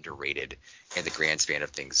an underrated in the grand span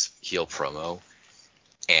of things heel promo.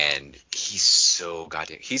 And he's so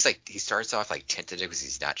goddamn. He starts off like tentative because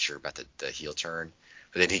he's not sure about the heel turn,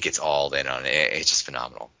 but then he gets all in on it. It's just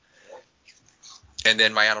phenomenal. And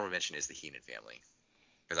then my honorable mention is the Heenan family,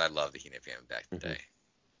 because I love the Heenan family back in the day.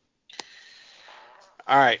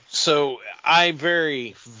 All right, so I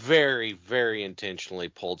very, very, very intentionally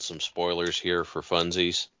pulled some spoilers here for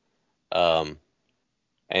funsies, and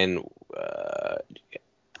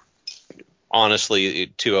honestly,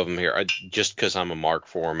 two of them here, just because I'm a mark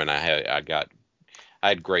for them, and I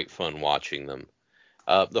had great fun watching them.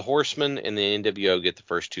 The Horsemen and the NWO get the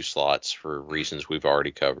first two slots for reasons we've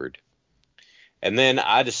already covered. And then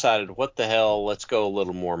I decided, what the hell, let's go a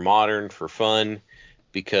little more modern for fun,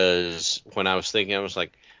 because when I was thinking, I was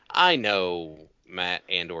like, I know Matt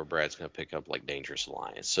and or Brad's going to pick up like Dangerous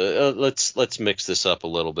Alliance. So let's mix this up a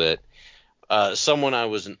little bit. Someone I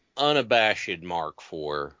was an unabashed mark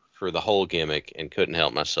for the whole gimmick and couldn't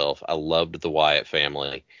help myself. I loved the Wyatt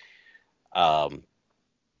family.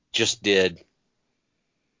 just did.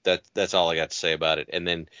 That's all I got to say about it. And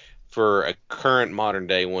then for a current modern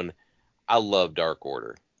day one, I love Dark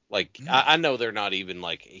Order. Like, I know they're not even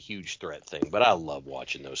like a huge threat thing, but I love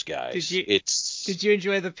watching those guys. Did you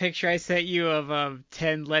enjoy the picture I sent you of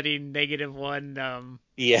 10 letting -1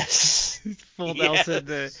 yes. full Nelson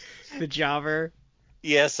the jobber?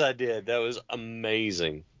 Yes, I did. That was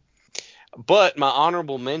amazing. But my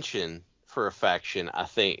honorable mention for a faction, I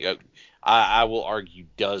think, I will argue,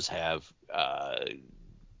 does have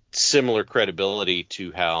similar credibility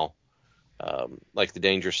to how, like the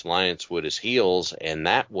Dangerous Alliance would as heels, and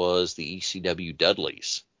that was the ECW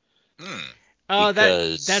Dudleys. Oh,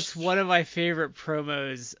 that's one of my favorite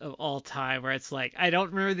promos of all time, where it's like, I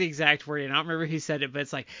don't remember the exact wording, I don't remember who said it, but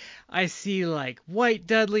it's like, I see like white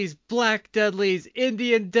Dudleys, black Dudleys,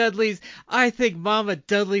 Indian Dudleys. I think Mama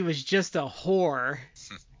Dudley was just a whore.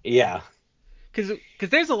 Yeah. Because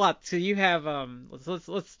there's a lot. So you have let's.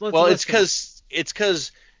 Well, it's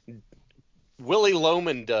because Willie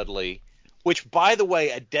Loman Dudley, which, by the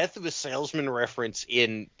way, a Death of a Salesman reference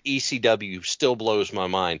in ECW still blows my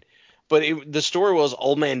mind. But the story was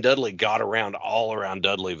Old Man Dudley got around all around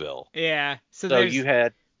Dudleyville. Yeah. So you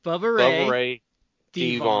had Bubba Ray,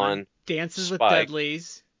 Devon, Dances Spike, with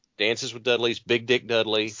Dudleys. Dances with Dudleys, Big Dick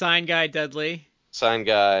Dudley. Sign Guy Dudley. Sign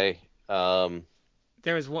Guy.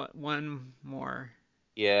 There was one more.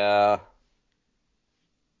 Yeah.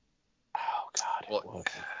 Oh, God. Well,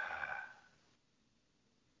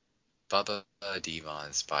 Bubba,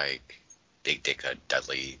 Devon, Spike, Big Dick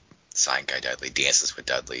Dudley, Sign Guy Dudley, Dances with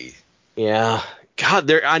Dudley. Yeah.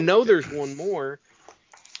 God, I know there's one more.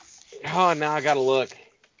 Oh, now I gotta look.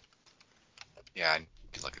 Yeah, I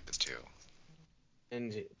can look at this too.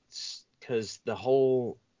 And it's because the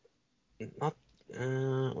whole,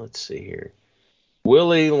 let's see here.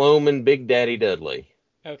 Willie Loman, Big Daddy Dudley.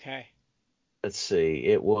 Okay. Let's see.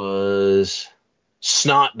 It was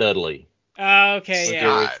Snot Dudley. Oh, okay,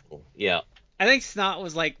 yeah. Yeah. I think Snot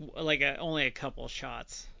was like only a couple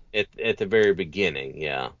shots. At the very beginning,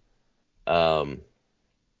 yeah. I'm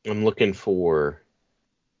looking for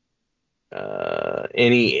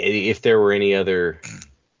if there were any other.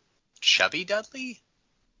 Chubby Dudley?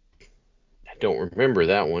 I don't remember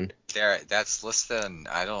that one. That's listed, and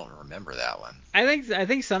I don't remember that one. I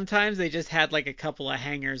think sometimes they just had like a couple of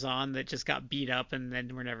hangers on that just got beat up and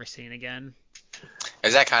then were never seen again.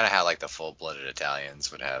 Is that kind of how like the full-blooded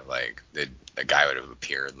Italians would have, like a guy would have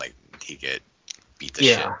appeared and like he get beat the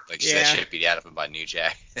shit, like that shit beat out of him by New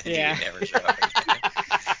Jack. Yeah. He never show up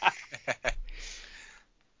again.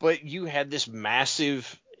 But you had this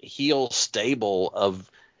massive heel stable of,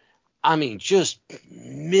 I mean, just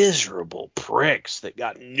miserable pricks that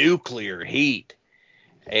got nuclear heat.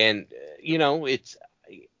 And,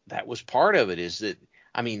 that was part of it, is that,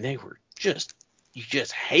 I mean, they were you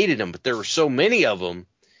just hated them, but there were so many of them.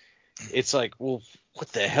 It's like, well,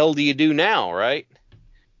 what the hell do you do now, right?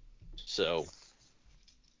 So,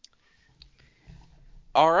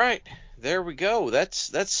 all right, there we go.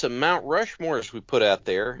 That's some Mount Rushmores we put out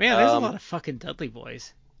there. Man, there's a lot of fucking Dudley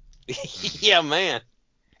boys. Yeah, man.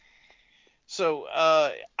 So,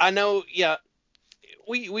 I know,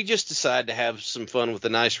 we just decided to have some fun with a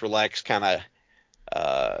nice, relaxed kind of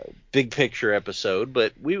big picture episode,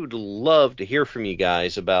 but we would love to hear from you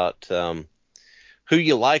guys about who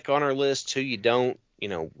you like on our list, who you don't.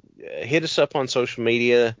 Hit us up on social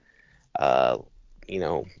media,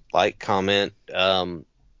 like, comment.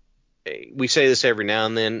 We say this every now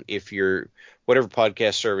and then. If you're, whatever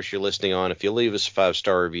podcast service you're listening on, if you leave us a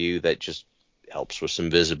 5-star review, that just helps with some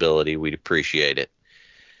visibility. We'd appreciate it.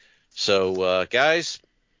 So, guys,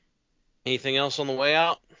 anything else on the way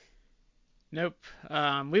out? Nope.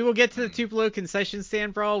 We will get to the Tupelo concession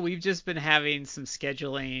stand brawl. We've just been having some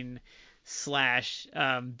scheduling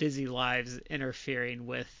 / busy lives interfering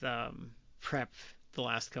with prep the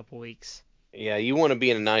last couple weeks. Yeah, you want to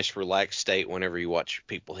be in a nice, relaxed state whenever you watch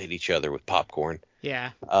people hit each other with popcorn.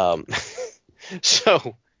 Yeah.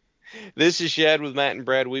 So, this is Shad with Matt and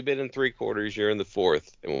Brad. We've been in 3/4. You're in the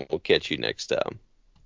 4th, and we'll catch you next time.